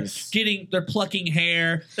fingernails. They're Nice. they're plucking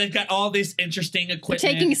hair. They've got all this interesting They're equipment.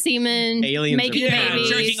 taking semen, Aliens making are yeah, babies.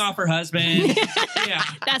 jerking off her husband. yeah.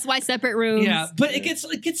 That's why separate rooms. Yeah, but it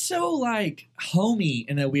gets so like homey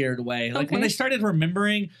in a weird way. Like when Okay. they started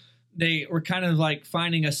remembering, they were kind of like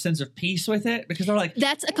finding a sense of peace with it because they're like,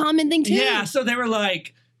 That's a common thing too. yeah. So they were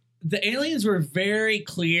like, the aliens were very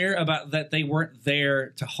clear about that they weren't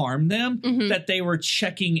there to harm them. Mhm. That they were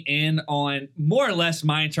checking in on more or less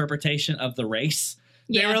my interpretation of the race.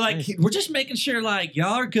 They Yeah. were like, we're just making sure like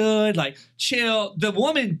y'all are good, like chill. The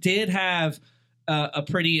woman did have a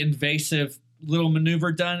pretty invasive little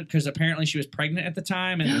maneuver done because apparently she was pregnant at the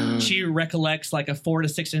time, and she recollects like a 4 to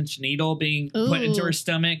 6 inch needle being put into her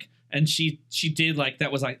stomach. And she did like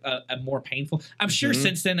that was like a more painful. I'm sure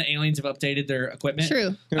since then the aliens have updated their equipment.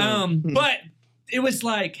 True. But it was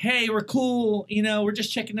like, hey, we're cool. You know, we're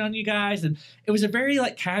just checking on you guys. And it was a very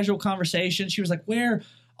like casual conversation. She was like, where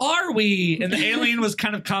are we? And the alien was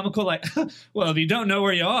kind of comical, like, well, if you don't know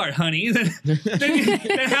where you are, honey, then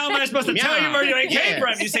how am I supposed to tell you where you came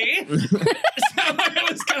from, you see? So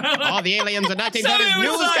it was kind of like, All the aliens in 1920s it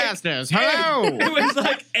was like- newscasters. Hello. it was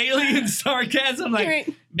like alien sarcasm, like,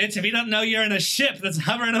 Right. bitch, if you don't know you're in a ship that's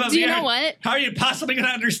hovering above Do you the know earth, what? how are you possibly going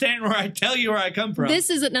to understand where I tell you where I come from? This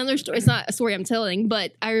is another story. It's not a story I'm telling,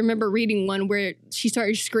 but I remember reading one where she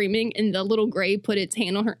started screaming and the little gray put its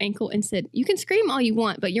hand on her ankle and said, you can scream all you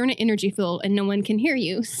want, but you're in an energy field and no one can hear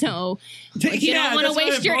you. So like, you don't want to that's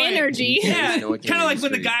waste my your point. energy. Yeah, No one can kind of like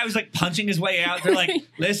when the scream. guy was like punching his way out. They're like,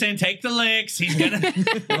 listen, take the licks.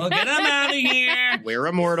 We'll get him out of here. We're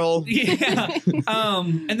immortal. Yeah.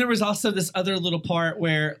 And there was also this other little part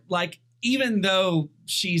where, like, even though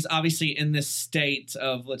she's obviously in this state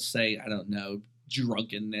of, let's say, I don't know,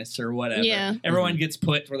 drunkenness or whatever. Yeah. Everyone gets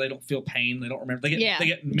put where they don't feel pain. They don't remember. They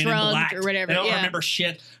get men in drugged black or whatever. They don't Yeah. remember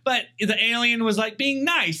shit. But the alien was like being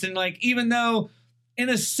nice and like, even though in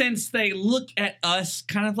a sense they look at us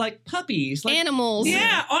kind of like puppies, like Animals.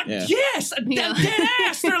 yeah, Yeah. yes, Yeah. dead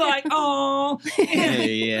ass. They're like, oh, Yeah.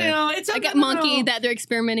 you know, it's Like a monkey that they're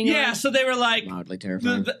experimenting yeah. on. So they were like, Mildly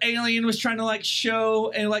terrifying. the alien was trying to like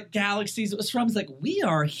show and like galaxies it was from. It's like, we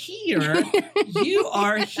are here, you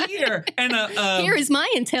are here, and Here is my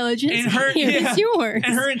intelligence. and her- Here is yeah. yours.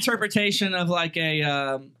 and her interpretation of like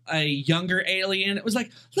a younger alien, it was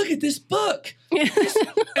like, look at this book.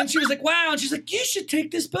 And she was like, wow. And she's like, you should take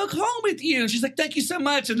this book home with you. And she's like, thank you so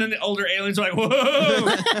much. And then the older aliens are like,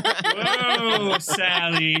 whoa,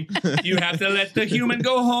 Sally, you have to let the human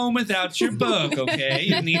go home without your book, okay?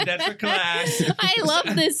 You need that for class. I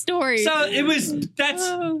love this story. So it was,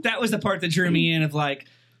 that was the part that drew me in of like,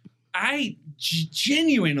 I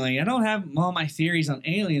genuinely, I don't have all my theories on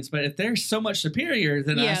aliens, but if they're so much superior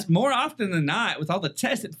than Yeah. us, more often than not, with all the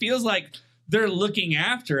tests, it feels like they're looking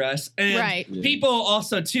after us. And Right. Yeah. people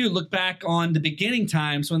also, too, look back on the beginning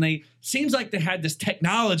times when they seems like they had this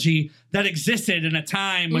technology that existed in a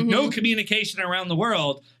time with no communication around the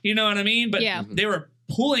world. You know what I mean? But Yeah. they were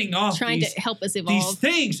pulling off trying these, to help us these evolve.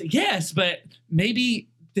 things. Yes, but maybe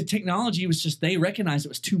the technology was just, they recognized it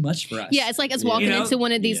was too much for us. Yeah, it's like us Yeah. walking You know? into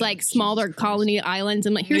one of these Yeah. like smaller colony islands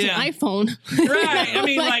and like, here's Yeah. an iPhone. Right. I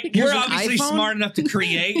mean, like, Here's we're an obviously iPhone? smart enough to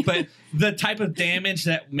create, but the type of damage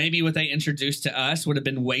that maybe what they introduced to us would have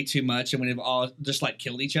been way too much and would have all just like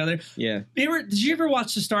killed each other. Yeah. Did you ever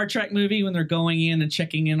watch the Star Trek movie when they're going in and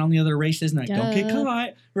checking in on the other races and like, don't get Duh.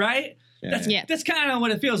 caught, right? That's, Yeah. that's kind of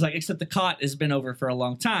what it feels like, except the caught has been over for a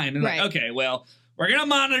long time. And Right. like, okay, well, we're going to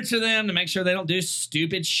monitor them to make sure they don't do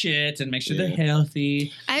stupid shit and make sure Yeah. they're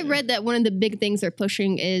healthy. I read that one of the big things they're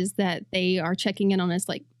pushing is that they are checking in on us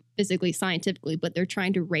like physically, scientifically, but they're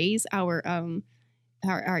trying to raise our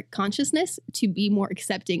consciousness to be more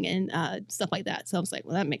accepting and stuff like that. So I was like,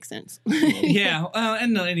 well, that makes sense. Yeah.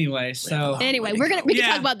 And anyway, so. Anyway, we can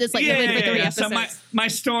talk about this like within 3 So episodes. my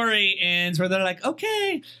story ends where they're like,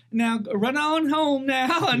 okay, now run on home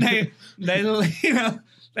now, and they you know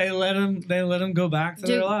they let them go back to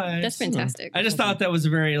their Dude, lives. that's fantastic. I just thought that was a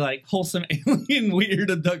very like wholesome alien weird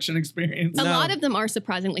abduction experience. A lot of them are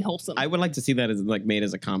surprisingly wholesome. I would like to see that as like made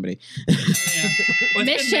as a comedy. Yeah. Well,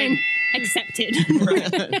 it's been Mission made- accepted.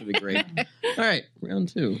 That'd be great. All right, round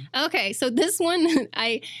 2. Okay, so this one,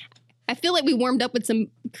 I feel like we warmed up with some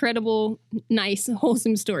incredible, nice,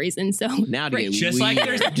 wholesome stories, and so Now to get Just like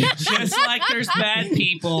there's bad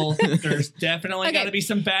people, there's definitely Okay. got to be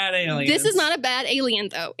some bad aliens. this is not a bad alien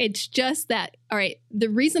though. It's just that. All right, the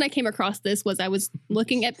reason I came across this was I was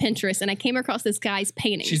looking at Pinterest and I came across this guy's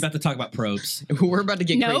paintings. She's about to talk about probes. We're about to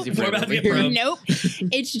get Nope. crazy. We're about to over get here. probed. Nope.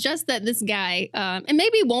 It's just that this guy, and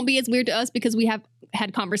maybe it won't be as weird to us because we have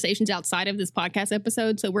had conversations outside of this podcast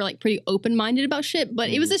episode, so we're like pretty open minded about shit. But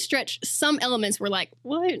it was a stretch. Some elements were like,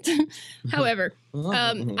 what? However,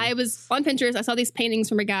 I was on Pinterest. I saw these paintings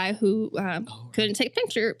from a guy who couldn't take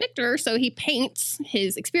a picture, so he paints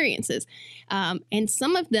his experiences. And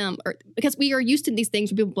some of them are because we are used to these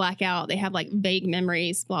things where people black out. They have like vague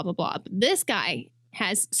memories, blah blah blah. But this guy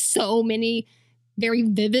has so many very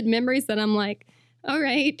vivid memories that I'm like, all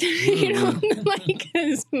right, you know, like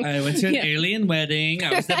I went to an Yeah. alien wedding.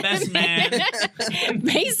 I was the best man.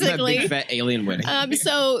 basically. That big fat alien wedding.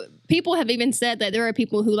 So people have even said that there are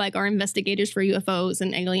people who like are investigators for UFOs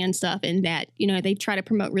and alien stuff, and that, you know, they try to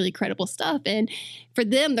promote really credible stuff. And for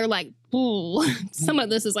them, they're like, ooh, some of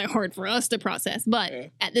this is like hard for us to process. But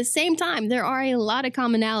at the same time, there are a lot of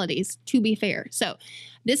commonalities, to be fair. So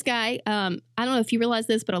this guy, I don't know if you realize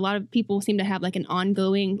this, but a lot of people seem to have like an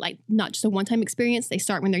ongoing, like not just a one-time experience. They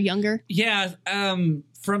start when they're younger. Yeah.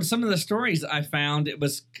 From some of the stories I found, it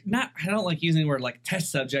was not, I don't like using the word like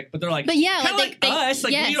test subject, but they're like, But yeah, kinda like us,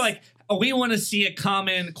 like yes. we like, oh, we want to see a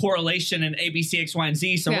common correlation in A, B, C, X, Y, and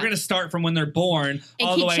Z. So Yeah. we're going to start from when they're born And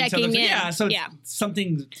all keep the way until checking they're, in. yeah. So Yeah. it's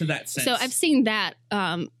something to that sense. So I've seen that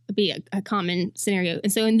be a common scenario.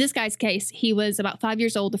 And so in this guy's case, he was about 5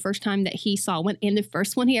 years old the first time that he saw one. And the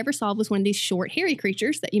first one he ever saw was one of these short, hairy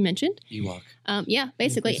creatures that you mentioned. Ewok. Yeah,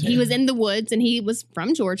 basically. He was in the woods and he was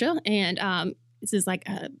from Georgia. And this is like,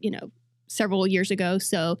 you know, several years ago.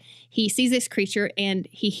 So he sees this creature and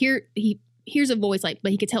he hears a voice, like,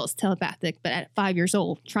 but he could tell it's telepathic, but at 5 years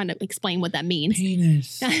old, trying to explain what that means.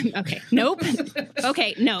 Penis. Okay, nope.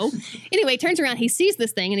 Okay, no. Anyway, turns around, he sees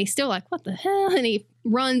this thing and he's still like, what the hell? And he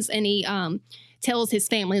runs and he tells his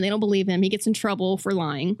family. They don't believe him. He gets in trouble for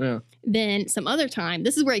lying. Yeah. Then some other time,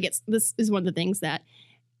 this is one of the things that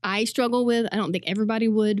I struggle with. I don't think everybody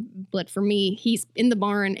would, but for me, he's in the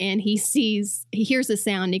barn and he hears the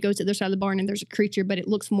sound. He goes to the other side of the barn and there's a creature, but it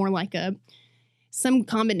looks more like some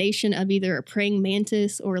combination of either a praying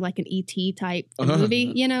mantis or like an ET type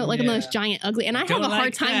movie, you know, like Yeah. one of those giant ugly. And I Don't have a hard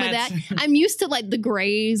like time with that. that. I'm used to like the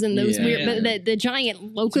grays and those Yeah. weird, but the giant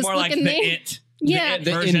It's locust more like looking the thing. it. Yeah.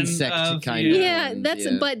 The version insect of, kind Yeah, of. that's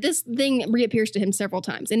but this thing reappears to him several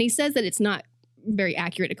times, and he says that it's not very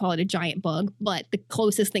accurate to call it a giant bug, but the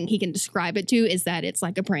closest thing he can describe it to is that it's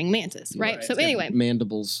like a praying mantis, right? Right. So anyway,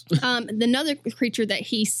 Mandibles. another creature that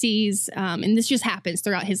he sees, and this just happens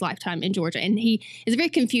throughout his lifetime in Georgia, and he is very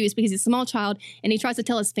confused because he's a small child and he tries to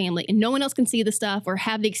tell his family, and no one else can see the stuff or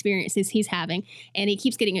have the experiences he's having, and he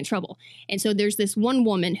keeps getting in trouble. And so there's this one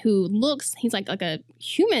woman who he's like a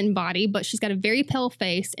human body, but she's got a very pale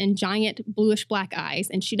face and giant bluish black eyes,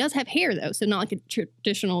 and she does have hair though, so not like a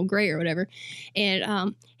traditional gray or whatever.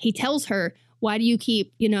 And he tells her, why do you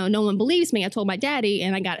keep, no one believes me. I told my daddy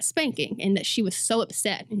and I got a spanking. And that she was so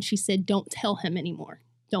upset. And she said, don't tell him anymore.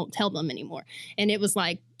 Don't tell them anymore. And it was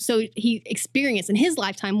like, so he experienced in his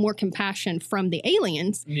lifetime more compassion from the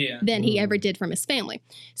aliens than he ever did from his family.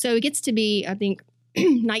 So it gets to be, I think,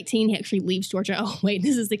 19, he actually leaves Georgia. Oh, wait,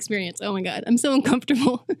 this is the experience. Oh my God, I'm so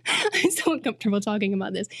uncomfortable. I'm so uncomfortable talking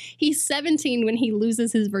about this. He's 17 when he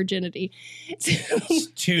loses his virginity.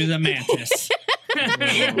 To the mantis.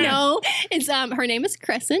 No, it's her name is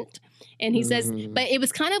Crescent. And he says, but it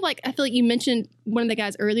was kind of like, I feel like you mentioned one of the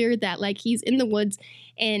guys earlier that like he's in the woods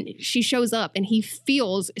and she shows up and he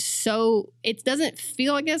feels so, it doesn't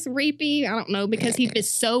feel, I guess, rapey. I don't know, because he is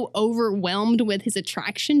so overwhelmed with his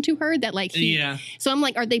attraction to her that like so I'm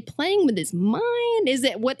like, are they playing with his mind?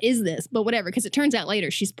 What is this? But whatever, because it turns out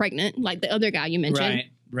later she's pregnant, like the other guy you mentioned. Right.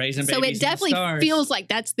 Raising So babies it definitely in the stars. feels like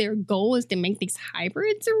that's their goal, is to make these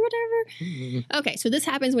hybrids or whatever. Okay, so this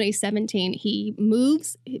happens when he's 17. He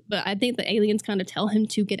moves, but I think the aliens kind of tell him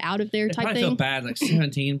to get out of there I type probably thing. feel bad, like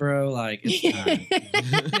 17, bro. Like it's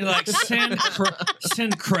time. You're like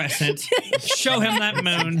send Crescent, show him that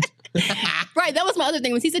moon. Right, that was my other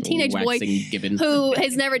thing, was he's a teenage boy Waxing Gibbon. who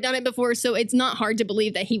has never done it before, so it's not hard to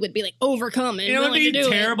believe that he would be like overcome and You know what would willing be to do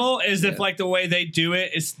terrible is if like the way they do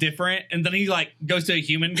it is different, and then he like goes to a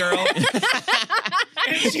human girl,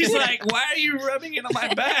 and she's like, "Why are you rubbing it on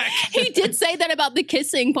my back?" it. He did say that about the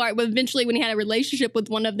kissing part, but eventually when he had a relationship with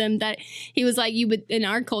one of them, that he was like, you would, in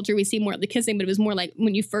our culture we see more of the kissing, but it was more like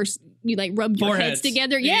when you like rub your heads Foreheads.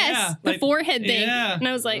 together. Yes, Yeah, the like- forehead thing. yeah. And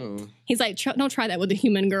I was like, Oh. he's like, don't try that with a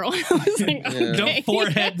human girl. I was like, okay.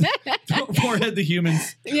 Don't forehead the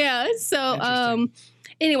humans. Yeah. So, Interesting.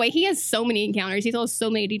 anyway, he has so many encounters. He tells so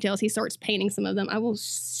many details. He starts painting some of them. I will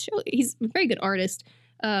show. He's a very good artist.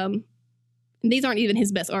 These aren't even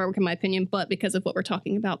his best artwork in my opinion, but because of what we're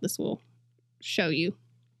talking about, this will show you.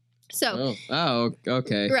 So,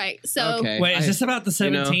 Okay. right. So, Okay. Wait, is this about the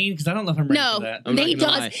 17? Because I don't know if I'm ready no, for that. I'm not he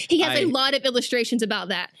gonna does. lie. He has a I- lot of illustrations about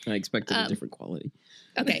that. I expected a different quality.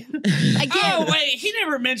 Okay. Again, Oh wait, he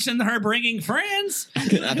never mentioned her bringing friends.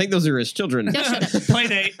 I think those are his children. No, shut up.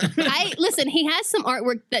 Playdate. Listen, he has some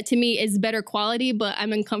artwork that to me is better quality, but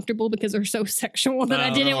I'm uncomfortable because they're so sexual that I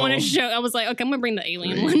didn't want to show. I was like, okay, I'm gonna bring the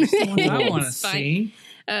alien one. I want to It's fine. see.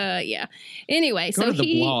 Yeah. Anyway, Go so to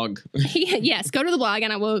the blog. Yes, go to the blog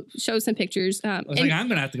and I will show some pictures. I was like, I'm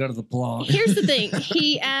gonna have to go to the blog. Here's the thing.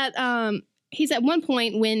 He at he's at one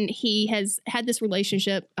point when he has had this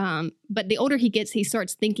relationship, but the older he gets, he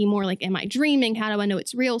starts thinking more like, am I dreaming? How do I know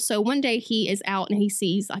it's real? So one day he is out and he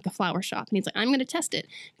sees like a flower shop and he's like, I'm going to test it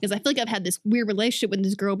because I feel like I've had this weird relationship with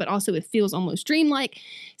this girl, but also it feels almost dreamlike.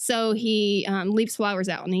 So he leaves flowers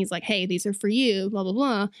out and he's like, hey, these are for you, blah, blah,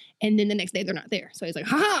 blah. And then the next day they're not there. So he's like,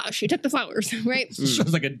 ha, she took the flowers, right?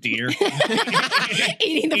 Shows like a deer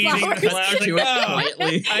Eating the flowers. Like, oh,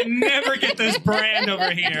 I never get this brand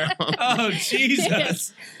over here. Oh,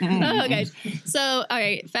 Jesus. Oh, gosh. So, all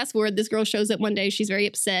right, fast forward. This girl shows up one day. She's very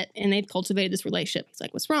upset, and they've cultivated this relationship. He's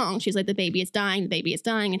like, what's wrong? She's like, the baby is dying. The baby is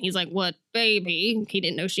dying. And he's like, what baby? He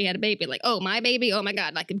didn't know she had a baby. Like, oh, my baby? Oh, my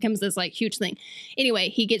God. Like, it becomes this, like, huge thing. Anyway,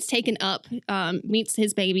 he gets taken up, meets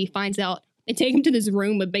his baby, finds out. They take him to this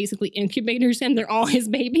room with basically incubators, and they're all his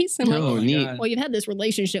babies. I'm like, Oh, neat. God. well, you've had this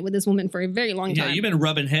relationship with this woman for a very long time. Yeah, you've been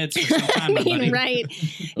rubbing heads for some time, I my buddy. mean, right.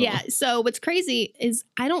 Yeah. So what's crazy is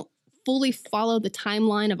I don't fully follow the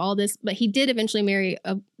timeline of all this, but he did eventually marry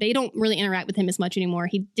they don't really interact with him as much anymore.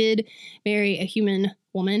 He did marry a human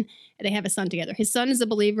woman. They have a son together. His son is a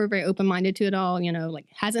believer, very open-minded to it all, you know, like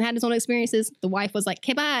hasn't had his own experiences. The wife was like,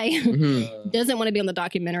 okay, bye. Mhm. Doesn't want to be on the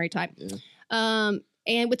documentary type. Yeah.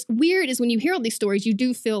 And what's weird is when you hear all these stories, you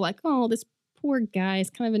do feel like, oh, this poor guy is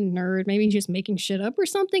kind of a nerd. Maybe he's just making shit up or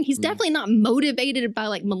something. He's definitely not motivated by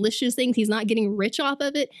like malicious things. He's not getting rich off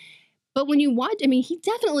of it. But when you watch, I mean, he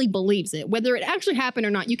definitely believes it. Whether it actually happened or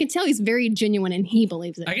not, you can tell he's very genuine and he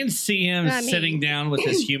believes it. I can see him I mean- sitting down with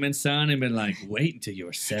his human son and been like, wait until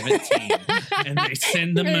you're 17 and they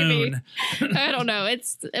send the Maybe. moon. I don't know.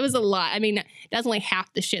 It was a lot. I mean, that's only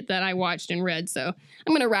half the shit that I watched and read. So I'm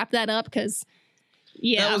going to wrap that up because,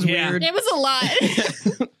 yeah, That was Yeah. weird. it was a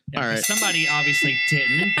lot. Yeah, All right. Somebody obviously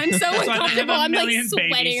didn't. I'm so That's why they have uncomfortable. a I'm like million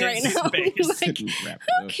sweating babies right in now. space. Like, Wrap it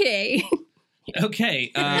up. okay.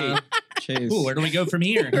 Okay. Chase. Ooh, where do we go from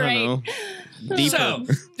here? I don't Right. know. Deeper. So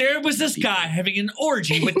there was this guy having an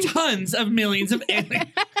orgy with tons of millions of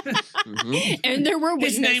aliens. Mhm. And there were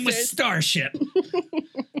His witnesses. name was Starship.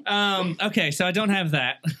 Okay, so I don't have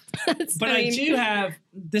that, but I do have.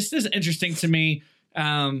 This is interesting to me.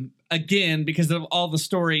 Again, because of all the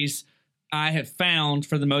stories I have found,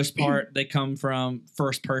 for the most part, they come from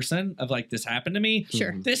first person of like this happened to me.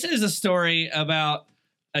 Sure. This is a story about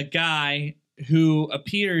a guy who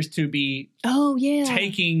appears to be Oh, yeah.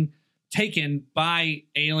 taken by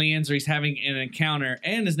aliens, or he's having an encounter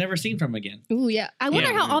and is never seen from again. Ooh, yeah. I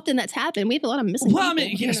wonder Yeah. how often that's happened. We have a lot of missing Well, I people,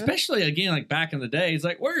 mean, you know? especially again, like back in the day, he's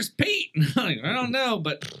like, "Where's Pete?" I don't know,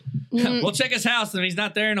 but Mm. we'll check his house, and if he's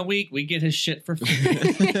not there in a week, we get his shit for free.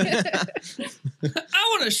 I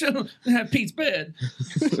want to have Pete's bed.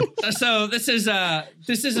 So this is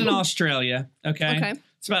in Australia. Okay.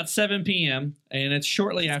 It's about 7 p.m. and it's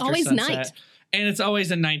shortly after always sunset. night. And it's always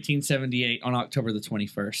in 1978 on October the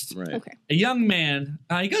 21st. Right. Okay. A young man,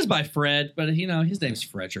 he goes by Fred, but you know his name's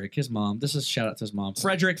Frederick. His mom. This is shout out to his mom,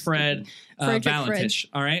 Frederick Fred Valentich.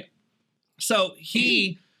 All right. So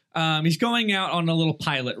he's going out on a little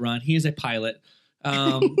pilot run. He is a pilot.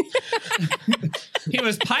 He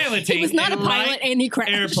was piloting. He was not a pilot light and he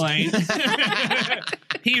crashed. airplane.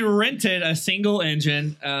 He rented a single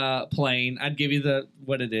engine plane. I'd give you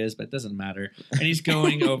what it is, but it doesn't matter. And he's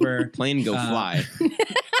going over. Plane go fly.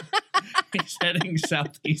 He's heading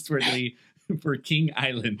southeastwardly for King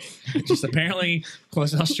Island, which is apparently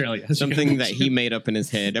close to Australia. as you can Something that imagine. he made up in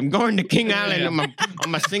his head. I'm going to King Island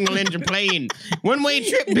on my single engine plane. One way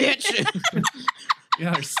trip, bitch.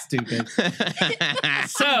 You're stupid.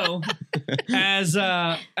 So,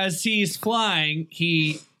 as he's flying,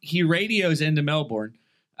 he radios into Melbourne,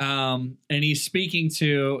 and he's speaking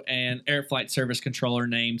to an air flight service controller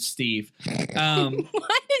named Steve.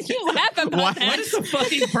 Why did you laugh about What? that? What is the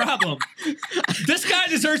fucking problem? This guy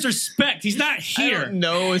deserves respect. He's not here.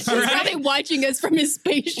 No, it's All He's right. probably watching us from his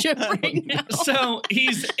spaceship right now. So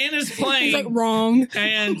he's in his plane. He's like, wrong.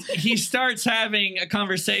 And he starts having a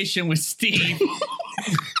conversation with Steve,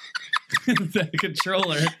 the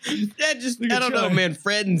controller. I don't know, man.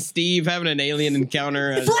 Fred and Steve having an alien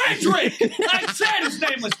encounter. Frederick! I said his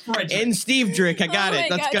name was Frederick. And Steve Drick. I got Oh it.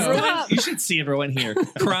 my Let's God, go. stop. You should see everyone here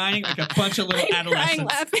crying like a bunch of little Crying,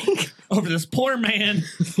 adolescents laughing. over this poor man.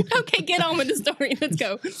 Okay, get on with the story. Let's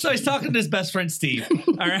go. So he's talking to his best friend Steve.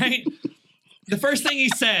 All right. The first thing he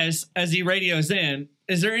says as he radios in,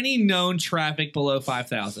 is there any known traffic below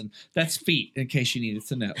 5,000? That's feet, in case you needed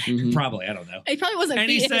to know. Mhm. Probably, I don't know. It probably wasn't And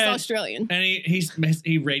feet he if it's said- Australian. And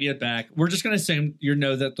he radioed back. We're just going to assume you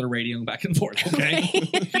know that they're radioing back and forth, okay?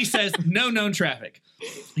 He says, no known traffic.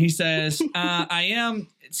 He says,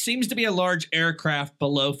 it seems to be a large aircraft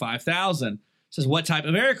below 5,000. Says, what type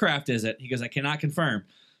of aircraft is it? He goes, I cannot confirm.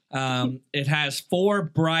 It has 4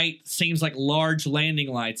 bright, seems like large landing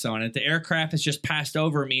lights on it. The aircraft has just passed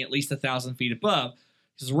over me at least 1,000 feet above.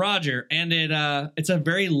 This is Roger, and it's a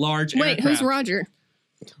very large Wait, aircraft. who's Roger?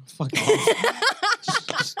 Fuck off.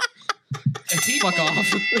 Fuck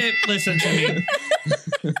off. Listen to me.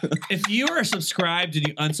 If you are subscribed and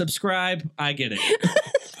you unsubscribe, I get it.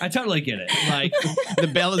 I totally get it. Like, The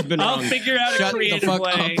bell has been I'll rung. figure out Shut a the creative fuck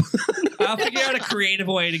way. up. I'll figure out a creative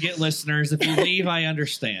way to get listeners. If you leave, I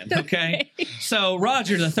understand. Okay. So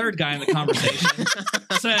Roger, the third guy in the conversation,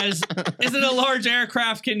 says, "Is it a large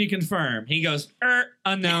aircraft? Can you confirm?" He goes,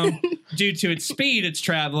 "Unknown. Due to its speed, it's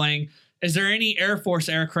traveling. Is there any Air Force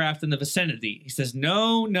aircraft in the vicinity?" He says,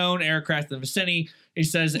 "No known aircraft in the vicinity." He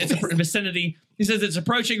says, "It's a vicinity." He says, "It's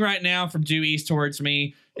approaching right now from due east towards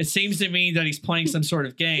me. It seems to me that he's playing some sort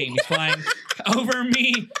of game. He's flying over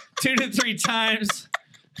me 2 to 3 times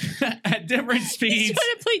at different He's speeds.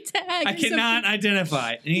 trying to play tag. I cannot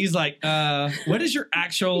identify." And he's like, "What is your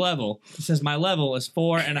actual level?" He says, "My level is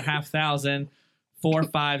 4,500,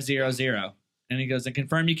 4500. And he goes, "And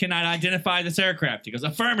confirm you cannot identify this aircraft." He goes,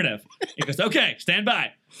 "Affirmative." He goes, "Okay, stand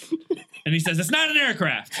by." And he says, "It's not an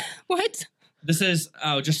aircraft. What? This is,"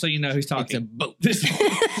 just so you know who's It's a talking. boat. This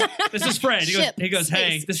is Fred. Ship, He goes,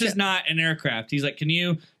 "Hey, space, this ship." is not an aircraft." He's like, "Can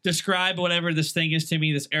you describe whatever this thing is to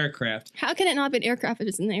me, this aircraft?" How can it not be an aircraft if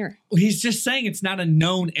it's in the air? He's just saying it's not a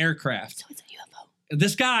known aircraft. So it's a UFO.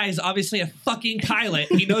 This guy is obviously a fucking pilot.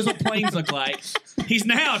 He knows what planes look like. He's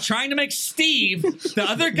now trying to make Steve, the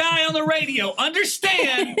other guy on the radio,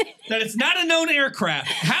 understand that it's not a known aircraft.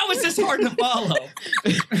 How is this hard to follow?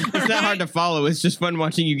 It's not hard to follow. It's just fun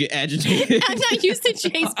watching you get agitated. I'm not used to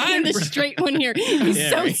Chase being the straight one here. He's Yeah,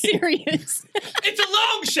 so right. serious. It's a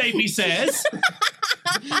long shape, he says.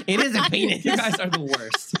 It is a penis. You guys are the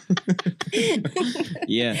worst.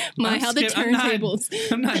 Yeah. How the I'm not-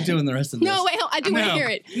 turntables. I'm not doing the rest of this. No, wait, I do want to No. hear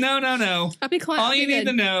it. No. I'll be quiet. All I'll you be need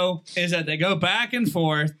good. to know is that they go back and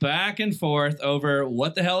forth over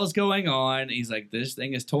what the hell is going on. He's like, "This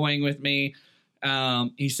thing is toying with me."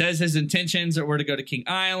 He says his intentions were to go to King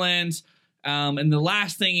Island. And the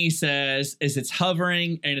last thing he says is it's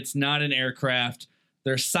hovering and it's not an aircraft.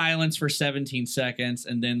 There's silence for 17 seconds,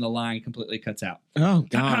 and then the line completely cuts out. Oh,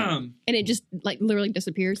 God. And it just like literally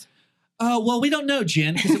disappears. Well, we don't know,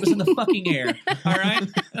 Jen, because it was in the fucking air. All right?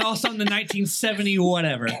 And also in the 1970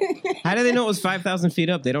 whatever. How do they know it was 5,000 feet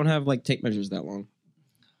up? They don't have, like, tape measures that long.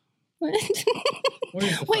 What?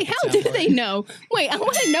 Where's the Wait, fucking how do soundboard? they know? Wait, I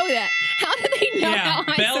want to know that. How do they know Yeah, how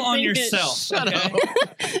high bell on something is? yourself. Shut okay? up.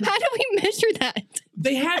 How do we measure that?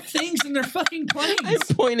 They have things in their fucking I'm planes.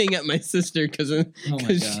 pointing at my sister because Oh my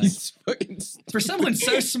God. she's fucking For someone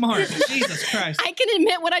so smart, Jesus Christ. I can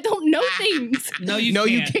admit when I don't know things. No, you No,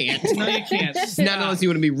 you can't. can't. No, you can't. Not Stop. unless you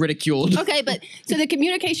want to be ridiculed. Okay, but so the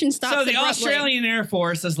communication stops. So the abruptly. Australian Air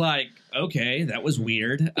Force is like, okay, that was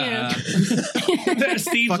weird. Yeah.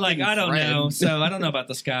 Steve's Fucking like, I don't Fred. know. So I don't know about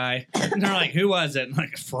this guy. And they're like, who was it? And I'm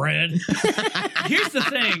like, Fred. Here's the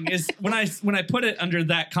thing: is when I put it under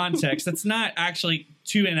that context, it's not actually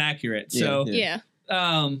too inaccurate. So Yeah.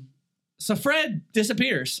 Yeah. So Fred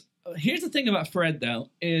disappears. Here's the thing about Fred, though,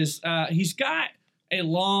 is he's got a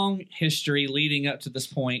long history leading up to this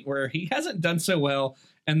point where he hasn't done so well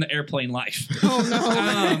in the airplane life.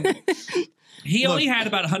 Oh no. He Look. only had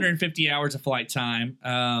about 150 hours of flight time.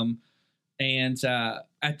 And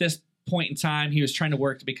at this point in time, he was trying to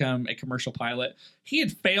work to become a commercial pilot. He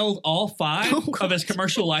had failed all 5 Oh, of his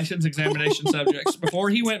commercial license examination subjects before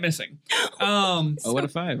he went missing. Oh, what a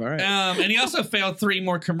 5. All right. And he also failed 3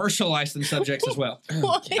 more commercial license subjects as well.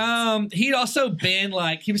 What? He'd also been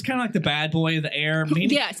like, he was kind of like the bad boy of the air. Meaning,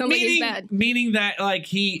 Yeah, it sounds like he's meaning- bad. Meaning that like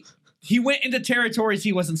he went into territories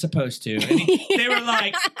he wasn't supposed to. And they were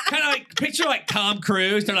like, kind of like, picture like Tom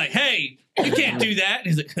Cruise. They're like, hey, you can't do that. And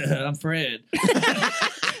he's like, I'm Fred.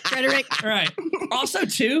 Frederick. All right. Also,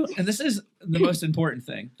 too, and this is the most important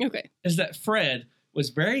thing, Okay. is that Fred was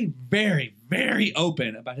very, very, very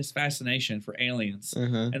open about his fascination for aliens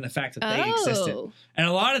Uh-huh. and the fact that they existed. Oh. And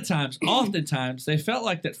a lot of times, oftentimes, they felt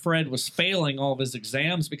like that Fred was failing all of his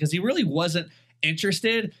exams because he really wasn't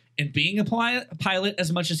interested in being a pilot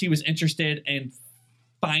as much as he was interested in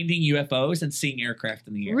finding UFOs and seeing aircraft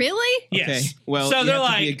in the air. Really? Yes. Okay. Well, so you they're have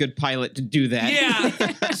to like, be a good pilot to do that.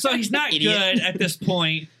 yeah. So he's not Idiot. good at this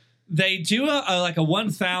point. They do a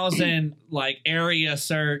 1,000 like area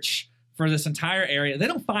search for this entire area. They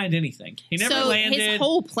don't find anything. He never so landed. his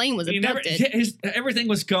whole plane was He never, abducted. everything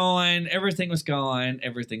was gone. Everything was gone.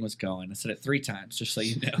 Everything was gone. I said it 3 times, just so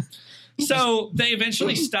you know. So they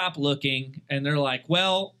eventually stop looking, and they're like,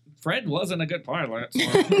 "Well, Fred wasn't a good pilot." So.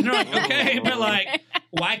 And they're like, "Okay, but like,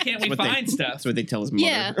 Why can't we find stuff? That's what they tell his mother.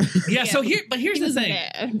 Yeah. Yeah. So here's the thing.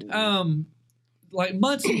 Bad. Like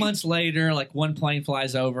months and months later, like one plane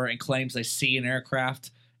flies over and claims they see an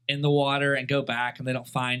aircraft in the water and go back and they don't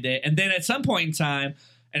find it. And then at some point in time,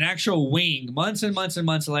 an actual wing, months and months and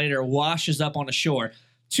months later, washes up on the shore,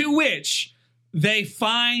 to which they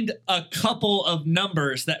find a couple of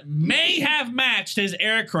numbers that may have matched his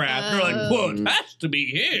aircraft. They're like, whoa, it has to be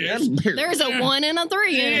his. There's a 1 and a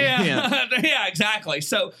 3. Yeah, exactly.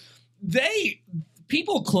 So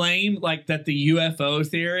people claim like that the UFO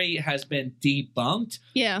theory has been debunked.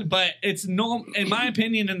 Yeah. But it's no, in my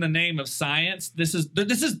opinion, in the name of science, this is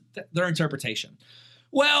their interpretation.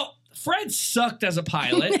 Well, Fred sucked as a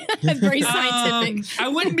pilot. Very scientific. I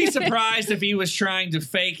wouldn't be surprised if he was trying to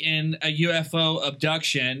fake in a UFO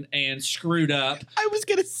abduction and screwed up. I was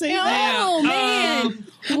going to say Oh, that. man.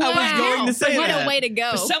 I was going to say what that. a way to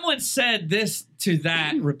go. But someone said this to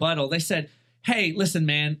that rebuttal. They said, hey, listen,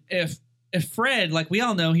 man, if Fred, like we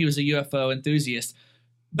all know he was a UFO enthusiast,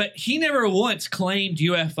 but he never once claimed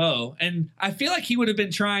UFO. And I feel like he would have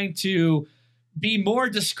been trying to be more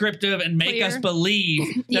descriptive and make Clear. us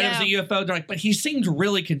believe that Yeah. it was a UFO. Like, but he seemed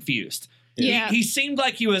really confused. Yeah. He seemed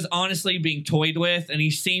like he was honestly being toyed with, and he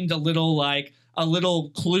seemed a little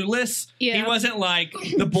clueless. Yeah. He wasn't like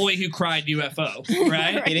the boy who cried UFO,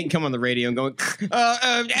 right? He didn't come on the radio and go,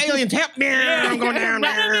 aliens, help me. I'm going down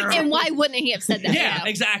there. And why wouldn't he have said that? Yeah,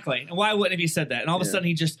 exactly. And why wouldn't he have said that? And all of a sudden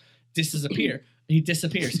he just disappears. He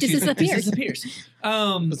disappears. Disappears.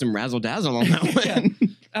 Put some razzle dazzle on that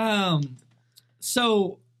one.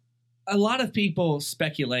 So a lot of people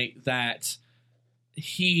speculate that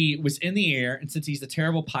he was in the air, and since he's a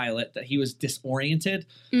terrible pilot, that he was disoriented.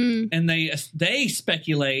 And they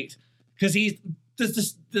speculate because the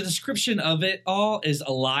description of it all is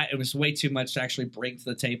a lot. It was way too much to actually bring to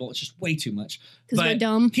the table. It's just way too much. Because we're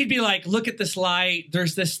dumb. He'd be like, look at this light.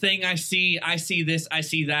 There's this thing I see this, I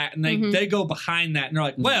see that. And they go behind that and they're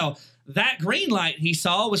like, well, that green light he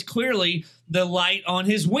saw was clearly the light on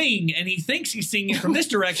his wing. And he thinks he's seeing it from this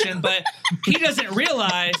direction, but he doesn't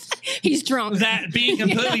realize He's drunk. that being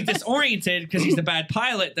completely disoriented because he's a bad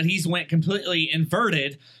pilot, that he's went completely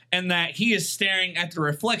inverted, and that he is staring at the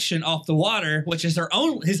reflection off the water, which is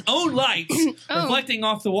his own lights reflecting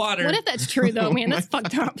off the water. What if that's true, though, man? That's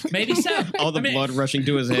fucked up. Maybe so. All the blood rushing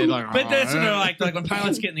to his head. Like, But that's what they're like when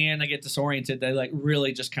pilots get in the air and they get disoriented, they like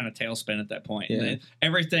really just kind of tailspin at that point. Yeah. And then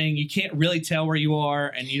everything, you can't really tell where you are,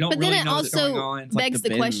 and you don't But really then it know what's going also on. like begs the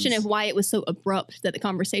the question bins. of why it was so abrupt that the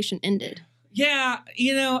conversation ended. Yeah,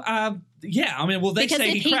 yeah. I mean, well, they Because say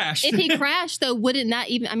if he crashed. If he crashed, though, wouldn't that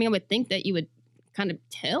even? I mean, I would think that you would kind of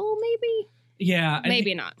tell, maybe. Yeah. and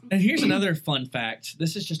Maybe not. And here's another fun fact.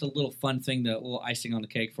 This is just a little fun thing, a little icing on the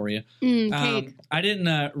cake for you. Cake. I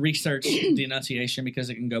didn't research the enunciation because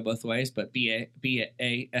it can go both ways, but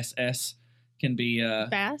B-A-S-S can be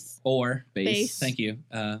Bass. or Base. Thank you,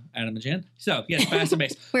 Adam and Jen. So, yes, bass and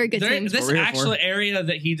base. We're a good team. This What we're here actual for. area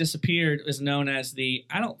that he disappeared is known as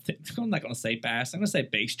I'm not going to say bass. I'm going to say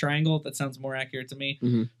base triangle. That sounds more accurate to me.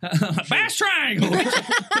 Bass triangle.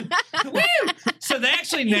 Woo! So they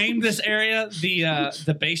actually named this area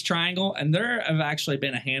the base triangle, and there have actually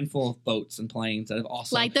been a handful of boats and planes that have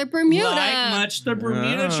also Like the Bermuda. like much the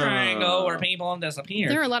Bermuda Oh. Triangle where people have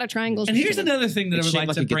disappeared. There are a lot of triangles. And here's another thing that I It's would shaped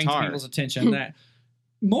like like to a bring to guitar. people's attention, that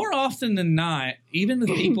more often than not, even if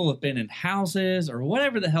people have been in houses or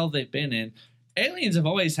whatever the hell they've been in, aliens have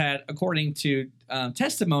always had, according to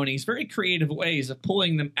testimonies, very creative ways of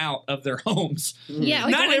pulling them out of their homes. Yeah.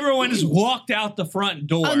 Like Not everyone has walked out the front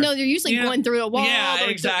door. Oh, no, they're usually Yeah. going through a wall. Yeah, or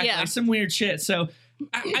exactly. Yeah. Some weird shit. So,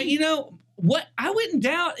 what I wouldn't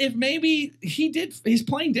doubt if maybe his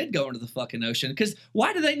plane did go into the fucking ocean, because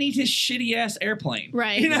why do they need his shitty ass airplane?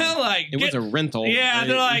 Right. You know, like It was a rental. yeah,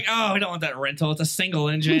 they're like, oh, we don't want that rental. It's a single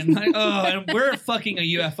engine. Like, oh, and we're fucking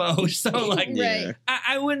a UFO. So like, Right.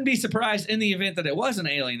 I wouldn't be surprised in the event that it was an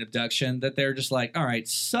alien abduction that they're just like, all right,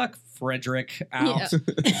 suck Frederick out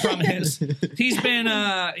from his. He's been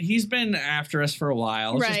after us for a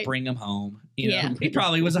while. Let's Right. just bring him home. You know, Yeah. he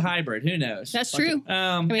probably was a hybrid. Who knows? That's Fuck true.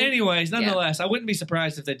 it. mean, Anyways, nonetheless, I wouldn't be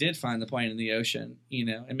surprised if they did find the plane in the ocean. You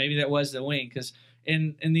know, and maybe that was the wing, because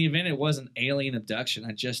in the event it was an alien abduction,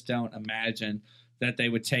 I just don't imagine that they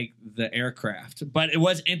would take the aircraft. But it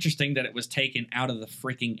was interesting that it was taken out of the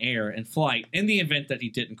freaking air in flight in the event that he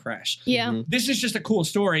didn't crash. Yeah. This is just a cool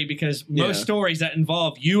story because most Yeah. stories that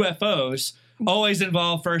involve UFOs always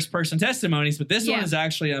involve first-person testimonies, but this one Yeah. is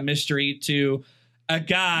actually a mystery to a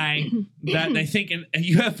guy that they think a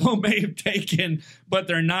UFO may have taken, but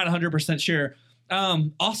they're not 100% sure.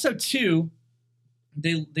 Also, too,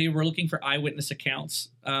 they were looking for eyewitness accounts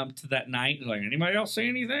to that night. Like, anybody else see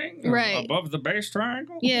anything Right. above the base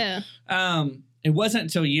triangle? Yeah. It wasn't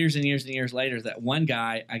until years and years and years later that one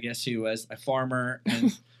guy, I guess who was a farmer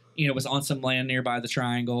and was on some land nearby the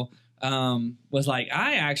triangle, was like,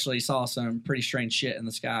 I actually saw some pretty strange shit in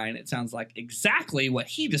the sky, and it sounds like exactly what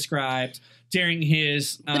he described during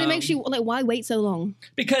his. But it makes you like, why wait so long?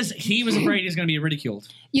 Because he was afraid he was going to be ridiculed.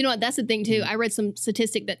 You know what? That's the thing too. I read some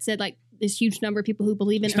statistic that said like this huge number of people who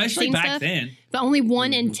believe in Especially seeing back stuff, then. but only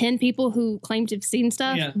 1 in 10 people who claim to have seen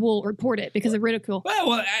stuff will report it because of ridicule.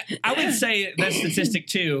 Well, I would say that statistic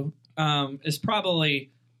too is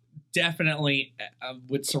probably definitely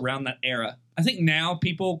would surround that era. I think now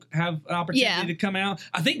people have an opportunity to come out.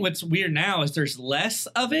 I think what's weird now is there's less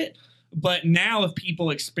of it, but now if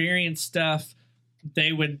people experience stuff,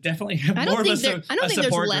 they would definitely have more of a support I don't think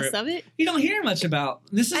there's less group. of it. You don't hear much about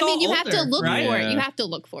this. Is I mean, you all have older, to look right? for it. You have to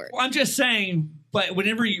look for it. Well, I'm just saying, but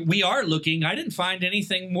whenever we are looking, I didn't find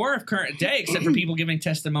anything more of current day except for people giving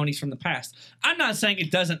testimonies from the past. I'm not saying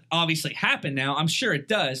it doesn't obviously happen now. I'm sure it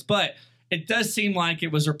does, but it does seem like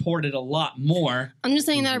it was reported a lot more. I'm just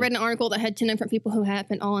saying that I read an article that had 10 different people who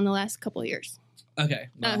happened all in the last couple of years. Okay.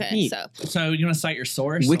 Well, Okay, neat. so you want to cite your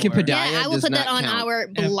source? Wikipedia. yeah, I will does put that not on count. our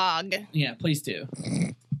blog. Yeah, please do.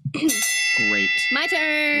 Great. My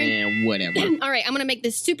turn. Yeah, whatever. All right, I'm going to make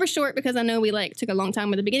this super short because I know we took a long time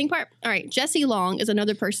with the beginning part. All right, Jesse Long is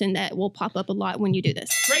another person that will pop up a lot when you do this.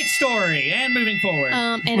 Great story. And moving forward.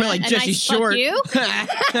 And We're like a Jesse nice Short.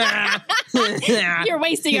 Fuck you. You're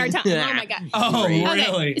wasting our time. Oh my god. oh, great.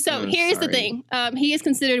 Okay, really? so I'm here's the sorry. thing. He is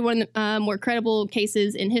considered one of the more credible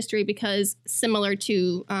cases in history because similar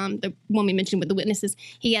to the one we mentioned with the witnesses,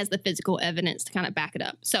 he has the physical evidence to kind of back it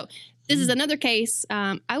up. So this is another case.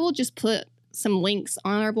 I will just put some links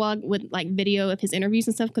on our blog with like video of his interviews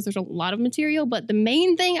and stuff because there's a lot of material. But the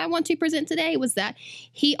main thing I want to present today was that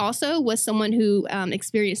he also was someone who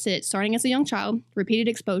experienced it starting as a young child, repeated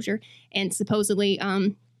exposure, and supposedly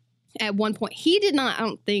at one point he did not, I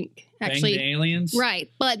don't think, actually. Bang the aliens? Right,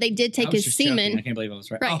 but they did I take was his just joking. semen. I can't believe I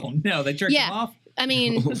was right. Right. Oh, no. They jerked Yeah. him off? I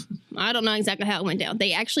mean, I don't know exactly how it went down.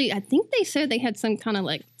 They actually, I think they said they had some kind of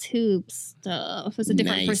like tube stuff. It was a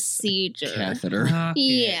different Nice. procedure. Catheter. Okay.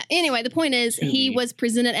 Yeah. Anyway, the point is he Tubey. was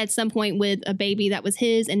presented at some point with a baby that was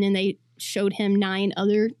his, and then they showed him 9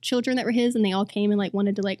 other children that were his, and they all came and like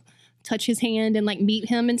wanted to like touch his hand and like meet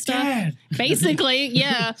him and stuff. Dad. Basically,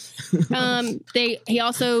 yeah. He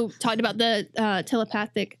also talked about the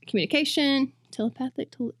telepathic communication.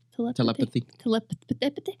 Telepathy.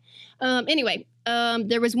 Anyway,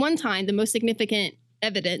 there was one time the most significant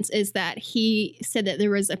evidence is that he said that there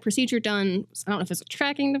was a procedure done. I don't know if it's a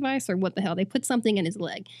tracking device or what the hell. They put something in his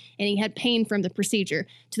leg, and he had pain from the procedure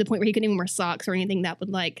to the point where he couldn't even wear socks or anything that would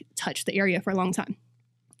like touch the area for a long time.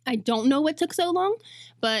 I don't know what took so long,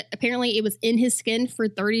 but apparently it was in his skin for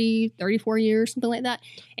 34 years, something like that.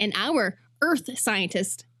 And our Earth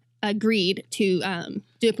scientist agreed to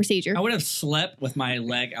do a procedure. I would have slept with my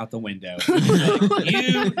leg out the window.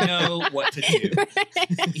 You know what to do.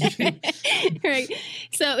 Right.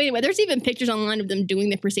 So anyway, there's even pictures online of them doing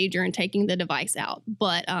the procedure and taking the device out.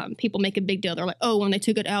 But people make a big deal. They're like, oh, when they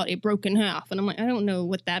took it out, it broke in half. And I'm like, I don't know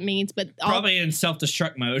what that means. But Probably in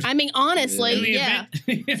self-destruct mode. I mean, honestly, In the yeah.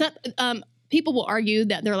 event- So, people will argue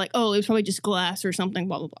that they're like, oh, it was probably just glass or something,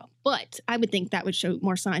 blah, blah, blah. But I would think that would show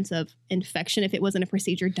more signs of infection if it wasn't a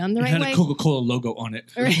procedure done the It right had way. a Coca-Cola logo on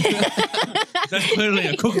it. That's clearly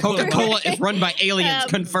a Coca-Cola. Coca-Cola is run by aliens,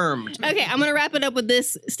 confirmed. Okay, I'm going to wrap it up with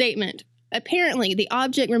this statement. Apparently, the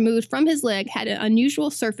object removed from his leg had an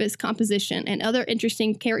unusual surface composition and other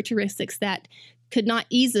interesting characteristics that could not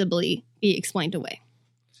easily be explained away.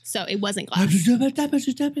 So it wasn't glass.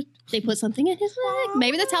 They put something in his leg.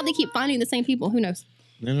 Maybe that's how they keep finding the same people. Who knows?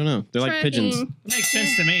 I don't know. They're like Tracking. pigeons. Makes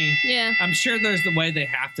sense to me. Yeah, I'm sure there's the way they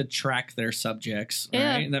have to track their subjects,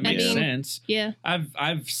 Yeah, right? That I makes mean- sense. yeah.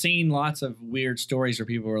 I've seen lots of weird stories where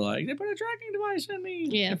people were like, they put a tracking device in me.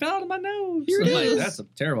 Yeah. It fell out of my nose. Here it I'm like, is. that's a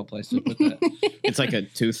terrible place to put that. It's like a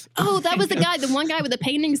tooth. Oh, that was the guy, the one guy with the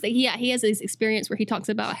paintings that he has this experience where he talks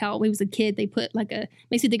about how when he was a kid, they put like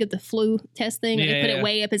makes you think of the flu test thing, and they put Yeah. it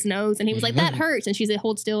way up his nose, and he was like, that hurts. And she said,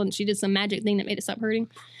 hold still, and she did some magic thing that made it stop hurting.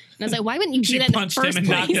 And I was like, why wouldn't you She do that in the punched him first and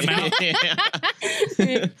knocked place?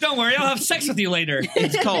 him out. Don't worry, I'll have sex with you later.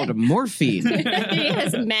 It's called morphine. He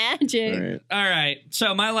has magic. All right. All right.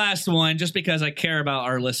 So my last one, just because I care about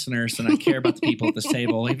our listeners and I care about the people at this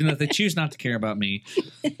table, even though they choose not to care about me.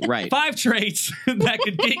 Right. 5 traits that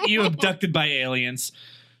could get you abducted by aliens.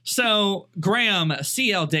 So Graham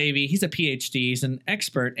C.L. Davey, he's a PhD. He's an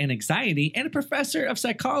expert in anxiety and a professor of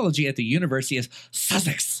psychology at the University of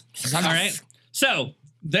Sussex. All right. So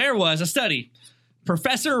there was a study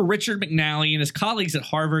Professor Richard McNally and his colleagues at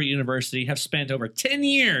Harvard University have spent over 10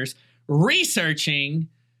 years researching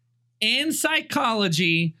in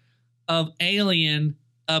psychology of alien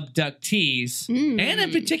abductees, and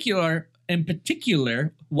in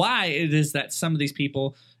particular, why it is that some of these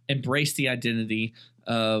people embrace the identity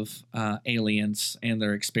of aliens and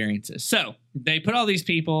their experiences. So they put all these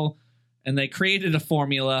people and they created a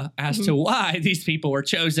formula as to why these people were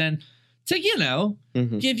chosen to,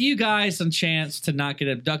 give you guys a chance to not get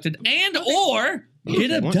abducted and or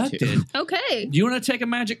get abducted. Okay. Do you want to take a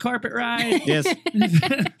magic carpet ride? Yes.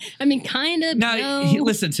 I mean, kind of. Now, No.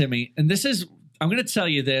 listen to me. And this is, I'm going to tell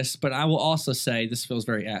you this, but I will also say this feels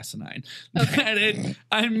very asinine. Okay.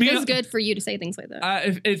 It's good for you to say things like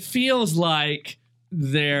that. It feels like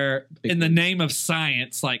they're, in the name of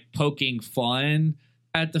science, like poking fun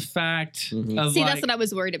at the fact of See, that's what I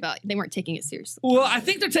was worried about. They weren't taking it seriously. Well, I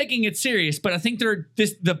think they're taking it serious, but I think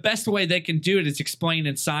the best way they can do it is explain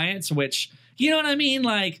in science, which, you know what I mean?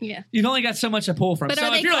 Like, you've only got so much to pull from. But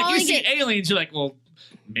so if you're like, you see aliens, you're like, well,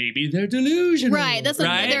 maybe they're delusional. Right. That's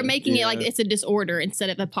right? They're making it like it's a disorder instead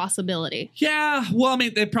of a possibility. Yeah. Well, I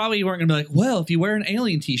mean, they probably weren't going to be like, well, if you wear an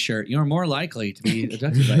alien t-shirt, you're more likely to be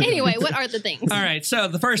abducted by Anyway, what are the things? All right. So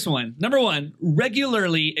the first one, number one,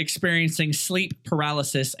 regularly experiencing sleep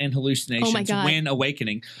paralysis and hallucinations when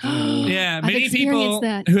awakening. Yeah. Many people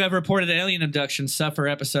who have reported alien abductions suffer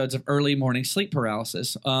episodes of early morning sleep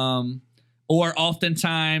paralysis. Or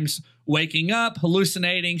oftentimes waking up,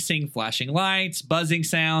 hallucinating, seeing flashing lights, buzzing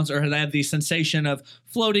sounds, or they have the sensation of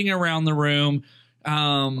floating around the room.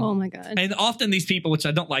 Oh my God. And often these people, which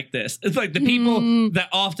I don't like this, it's like the people that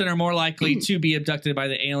often are more likely to be abducted by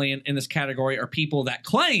the alien in this category are people that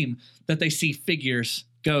claim that they see figures,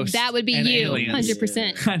 ghosts. That would be and you, aliens.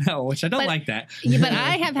 100%. I know, which I don't like that. Yeah, but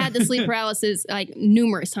I have had the sleep paralysis like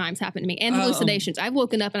numerous times happen to me and hallucinations. I've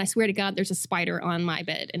woken up and I swear to God, there's a spider on my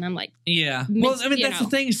bed. And I'm like, yeah. Well, I mean, that's the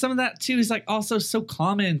thing. Some of that too is like also so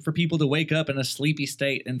common for people to wake up in a sleepy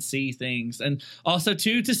state and see things, and also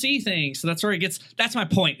too to see things. So that's where it gets. That's my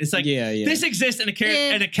point. It's like this exists in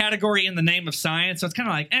a category in the name of science. So it's kind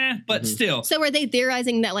of like, but still. So are they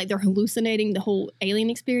theorizing that like they're hallucinating the whole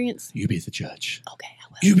alien experience? You be the judge. Okay, I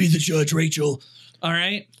will. You be the judge, Rachel. All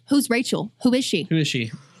right. Who's Rachel? Who is she? Who is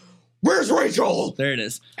she? Where's Rachel? There it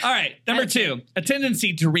is. All right. Number two, a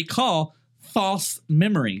tendency to recall false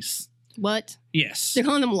memories. What? Yes. They're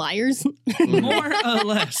calling them liars? More or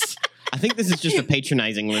less. I think this is just a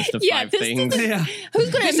patronizing list of 5 things. Who's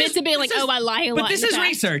going to admit to being like, I lie a lot? But this is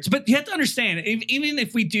research. But you have to understand, even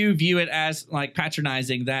if we do view it as like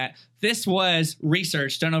patronizing, that this was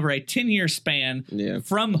research done over a 10-year span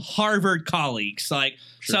from Harvard colleagues. Like,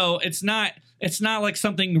 so it's not like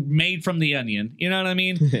something made from the Onion. You know what I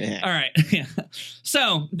mean? All right.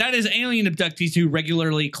 So that is alien abductees who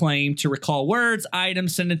regularly claim to recall words,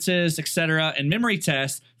 items, sentences, etc., and memory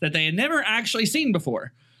tests that they had never actually seen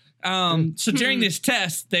before. So during this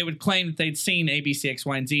test, they would claim that they'd seen A, B, C, X,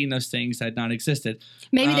 Y, and Z, and those things had not existed.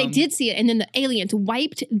 Maybe they did see it, and then the aliens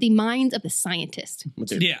wiped the minds of the scientists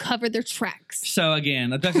to cover their tracks. So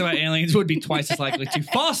again, abducted by aliens would be twice as likely to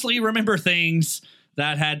falsely remember things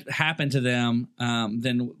that had happened to them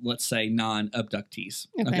than, let's say, non-abductees.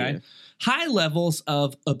 Okay. High levels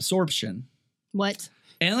of absorption. What?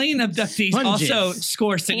 Alien abductees also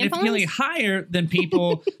score significantly higher than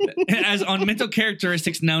people as on mental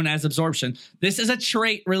characteristics known as absorption. This is a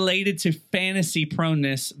trait related to fantasy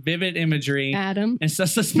proneness, vivid imagery, and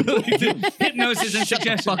susceptibility to hypnosis and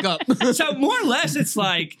suggestion. Fuck up. So more or less, it's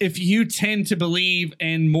like if you tend to believe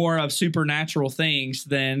in more of supernatural things,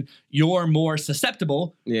 then you're more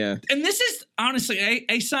susceptible. Yeah. And this is honestly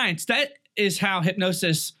a science. That is how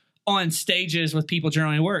hypnosis on stages with people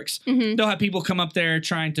generally works. They'll have people come up there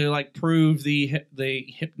trying to like prove the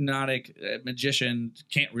hypnotic magician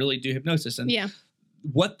can't really do hypnosis. And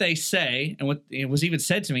what they say, and what it was even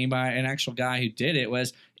said to me by an actual guy who did it,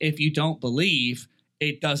 was if you don't believe,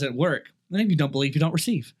 it doesn't work. And if you don't believe, you don't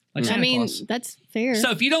receive. Like Santa Claus. That's fair.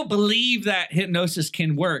 So if you don't believe that hypnosis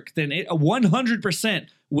can work, then it 100%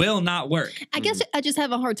 will not work. I guess I just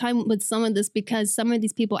have a hard time with some of this because some of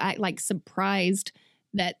these people act like surprised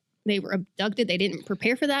that they were abducted. They didn't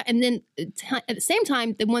prepare for that. And then at the same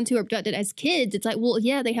time, the ones who are abducted as kids, it's like, well,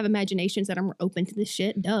 yeah, they have imaginations that are more open to this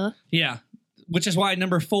shit. Duh. Yeah. Which is why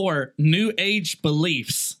number 4, new age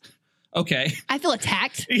beliefs. Okay. I feel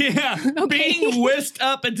attacked. Yeah. Okay. Being whisked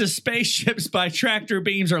up into spaceships by tractor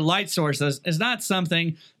beams or light sources is not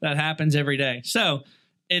something that happens every day. So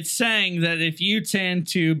it's saying that if you tend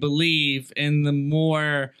to believe in the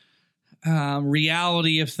more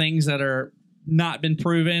reality of things that are not been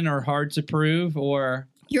proven or hard to prove, or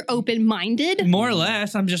You're open-minded. More or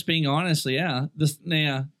less. I'm just being honest. Yeah.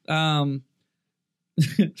 Yeah.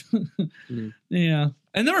 Yeah.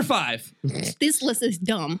 And number 5. This list is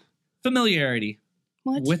dumb. Familiarity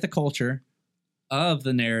What? with the culture of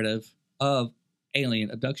the narrative of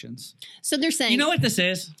alien abductions. So they're saying, You know what this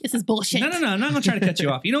is? this is bullshit. No. I'm not going to try to cut you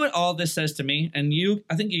off. You know what all this says to me? And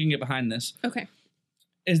I think you can get behind this. Okay.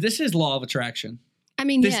 This is law of attraction. I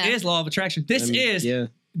mean, This yeah. is law of attraction. This is Yeah.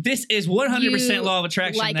 100% law of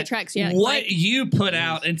attraction. Like that attracts, yeah. What Like- you put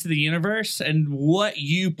out into the universe and what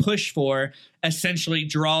you push for essentially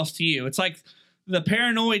draws to you. It's like the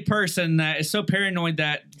paranoid person that is so paranoid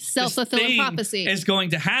that Self-fulfilling this thing prophecy. is going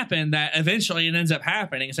to happen that eventually it ends up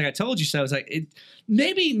happening. It's like, I told you so. It's like,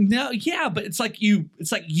 maybe no, yeah, but it's like you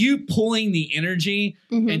pulling the energy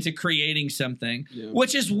Mhm. into creating something, Yeah.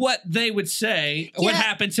 which is what they would say what Yeah,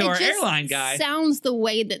 happened to it our just airline guy. Sounds the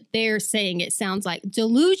way that they're saying it sounds like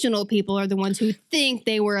delusional people are the ones who think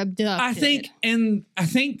they were abducted. I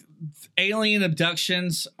think alien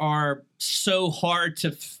abductions are so hard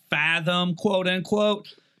to fathom, quote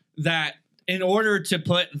unquote, that in order to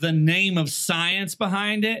put the name of science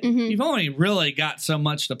behind it, Mhm. you've only really got so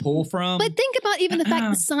much to pull from. But think about even the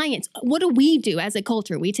fact that science, what do we do as a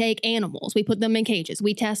culture? We take animals, we put them in cages,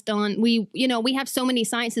 we test on, we have so many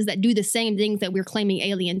sciences that do the same things that we're claiming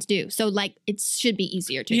aliens do. So like it should be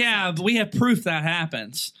easier to Yeah, accept. but we have proof that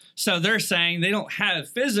happens. So they're saying they don't have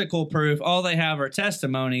physical proof. All they have are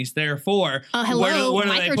testimonies. Therefore, Hello, where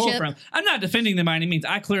do they pull microchip. from? I'm not defending them by any means.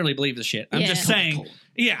 I clearly believe the shit. I'm Yeah. just saying.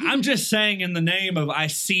 Yeah, I'm just saying in the name of I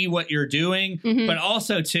see what you're doing, Mhm. but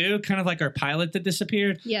also too, kind of like our pilot that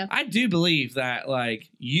disappeared. Yeah. I do believe that like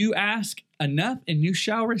you ask enough and you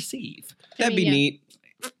shall receive. That'd be Yeah. neat.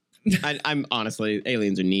 I'm honestly,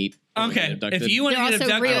 aliens are neat. I wanna get Okay, abducted. if you want to They're get also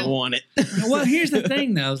abducted, I real. don't want it. well, here's the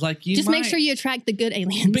thing though, is like you Just make might- sure you attract the good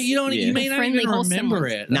aliens. but you don't. Yeah. You may The not friendly, even wholesome remember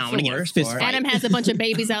ones. it. No, That's I'm gonna the get a worst fist part. fight. Adam has a bunch of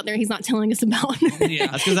babies out there he's not telling us about. Yeah.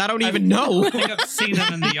 That's because I don't even know. I think I've seen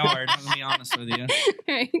them in the yard. I'm gonna be honest with you.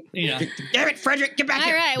 Right. Yeah. Damn it, Frederick, get back All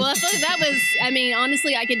here. right. Well, I feel like that was,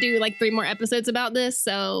 honestly, I could do like 3 more episodes about this.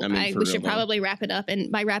 So I mean, for we real, should though. probably wrap it up. And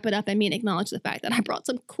by wrap it up, I mean acknowledge the fact that I brought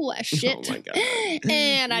some cool ass shit. Oh my God.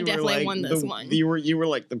 And I You were definitely like won this the- one. You were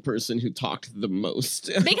like the person who talked the most.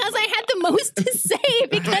 Because I had the most to say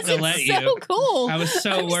because to let it's so you. cool. I was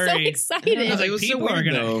so I'm worried. so I excited. was It like, was so people are weird,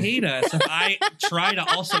 gonna though. hate us if I try to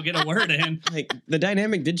also get a word in. Like the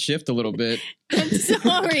dynamic did shift a little bit. I'm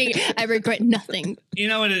sorry. I regret nothing. You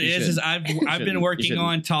know what it You is? should. Is I've shouldn't. been You working shouldn't.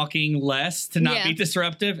 on talking less to not Yeah. be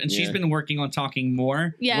disruptive, and she's Yeah. been working on talking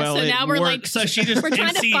more. Yeah. Well, so it now we're like, So she just we're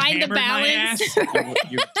trying to MC find the hammered my balance. ass.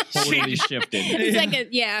 You totally shifted. It's like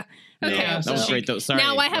yeah. Okay. Yeah, that was so great though. Sorry.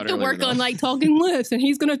 now I have to work on like talking less, and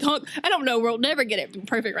he's gonna talk. I don't know. We'll never get it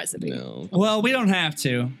perfect recipe. No. Well, we don't have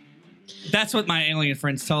to. That's what my alien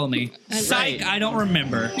friends told me. That's Psych, right. I don't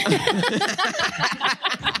remember.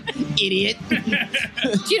 Idiot. Do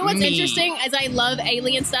you know what's Me. interesting? As I love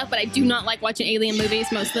alien stuff, but I do not like watching alien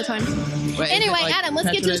movies most of the time. Anyway, Adam, let's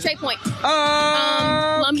get to the straight point.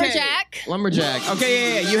 Lumberjack. Lumberjack.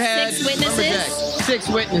 Okay, yeah. You had 6 witnesses. Lumberjack. 6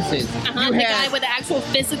 witnesses. Uh-huh, You the had guy with the actual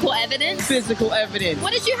physical evidence. physical evidence.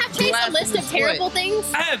 What did you have, Chase? A Glass list in of the terrible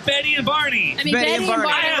things? I have Betty and Barney. I mean, Betty Betty and and Barney.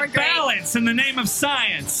 I Barney were have great. balance in the name of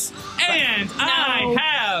science. And I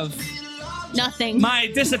have Nothing. my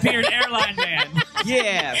disappeared airline man.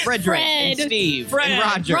 Yeah, Frederick and Fred. Steve Fred. and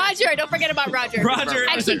Roger. Roger, don't forget about Roger. Roger is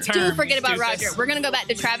Actually, a term. do forget about Stupid. Roger. We're going to go back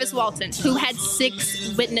to Travis Walton, who had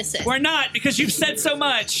 6 witnesses. We're not, because you've said so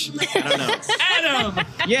much. I don't know. Adam!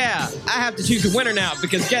 Yeah, I have to choose a winner now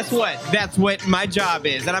because guess what? That's what my job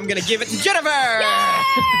is, and I'm gonna give it to Jennifer.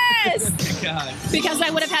 Yes! God. Because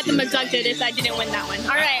I would have had them abducted if I didn't win that one. All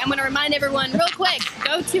right, I'm going to remind everyone real quick.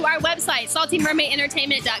 Go to our website,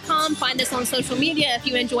 saltymermaidentertainment.com. Find us on social media if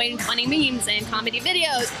you enjoy funny memes and comedy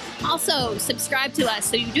videos. Also, subscribe to us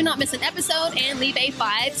so you do not miss an episode and leave a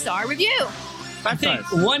 5-star review. I think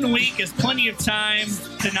 1 week is plenty of time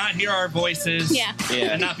to not hear our voices. Yeah.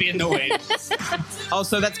 Yeah. And not be annoyed.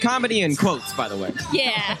 Also, that's comedy in quotes, by the way.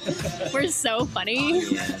 Yeah. We're so funny.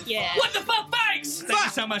 Yeah. What the fuck, Bikes? Thank you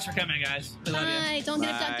so much for coming, guys. We love you. Bye. Don't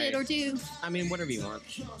get Bye. abducted or do. I mean, whatever you want.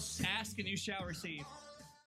 Ask and you shall receive.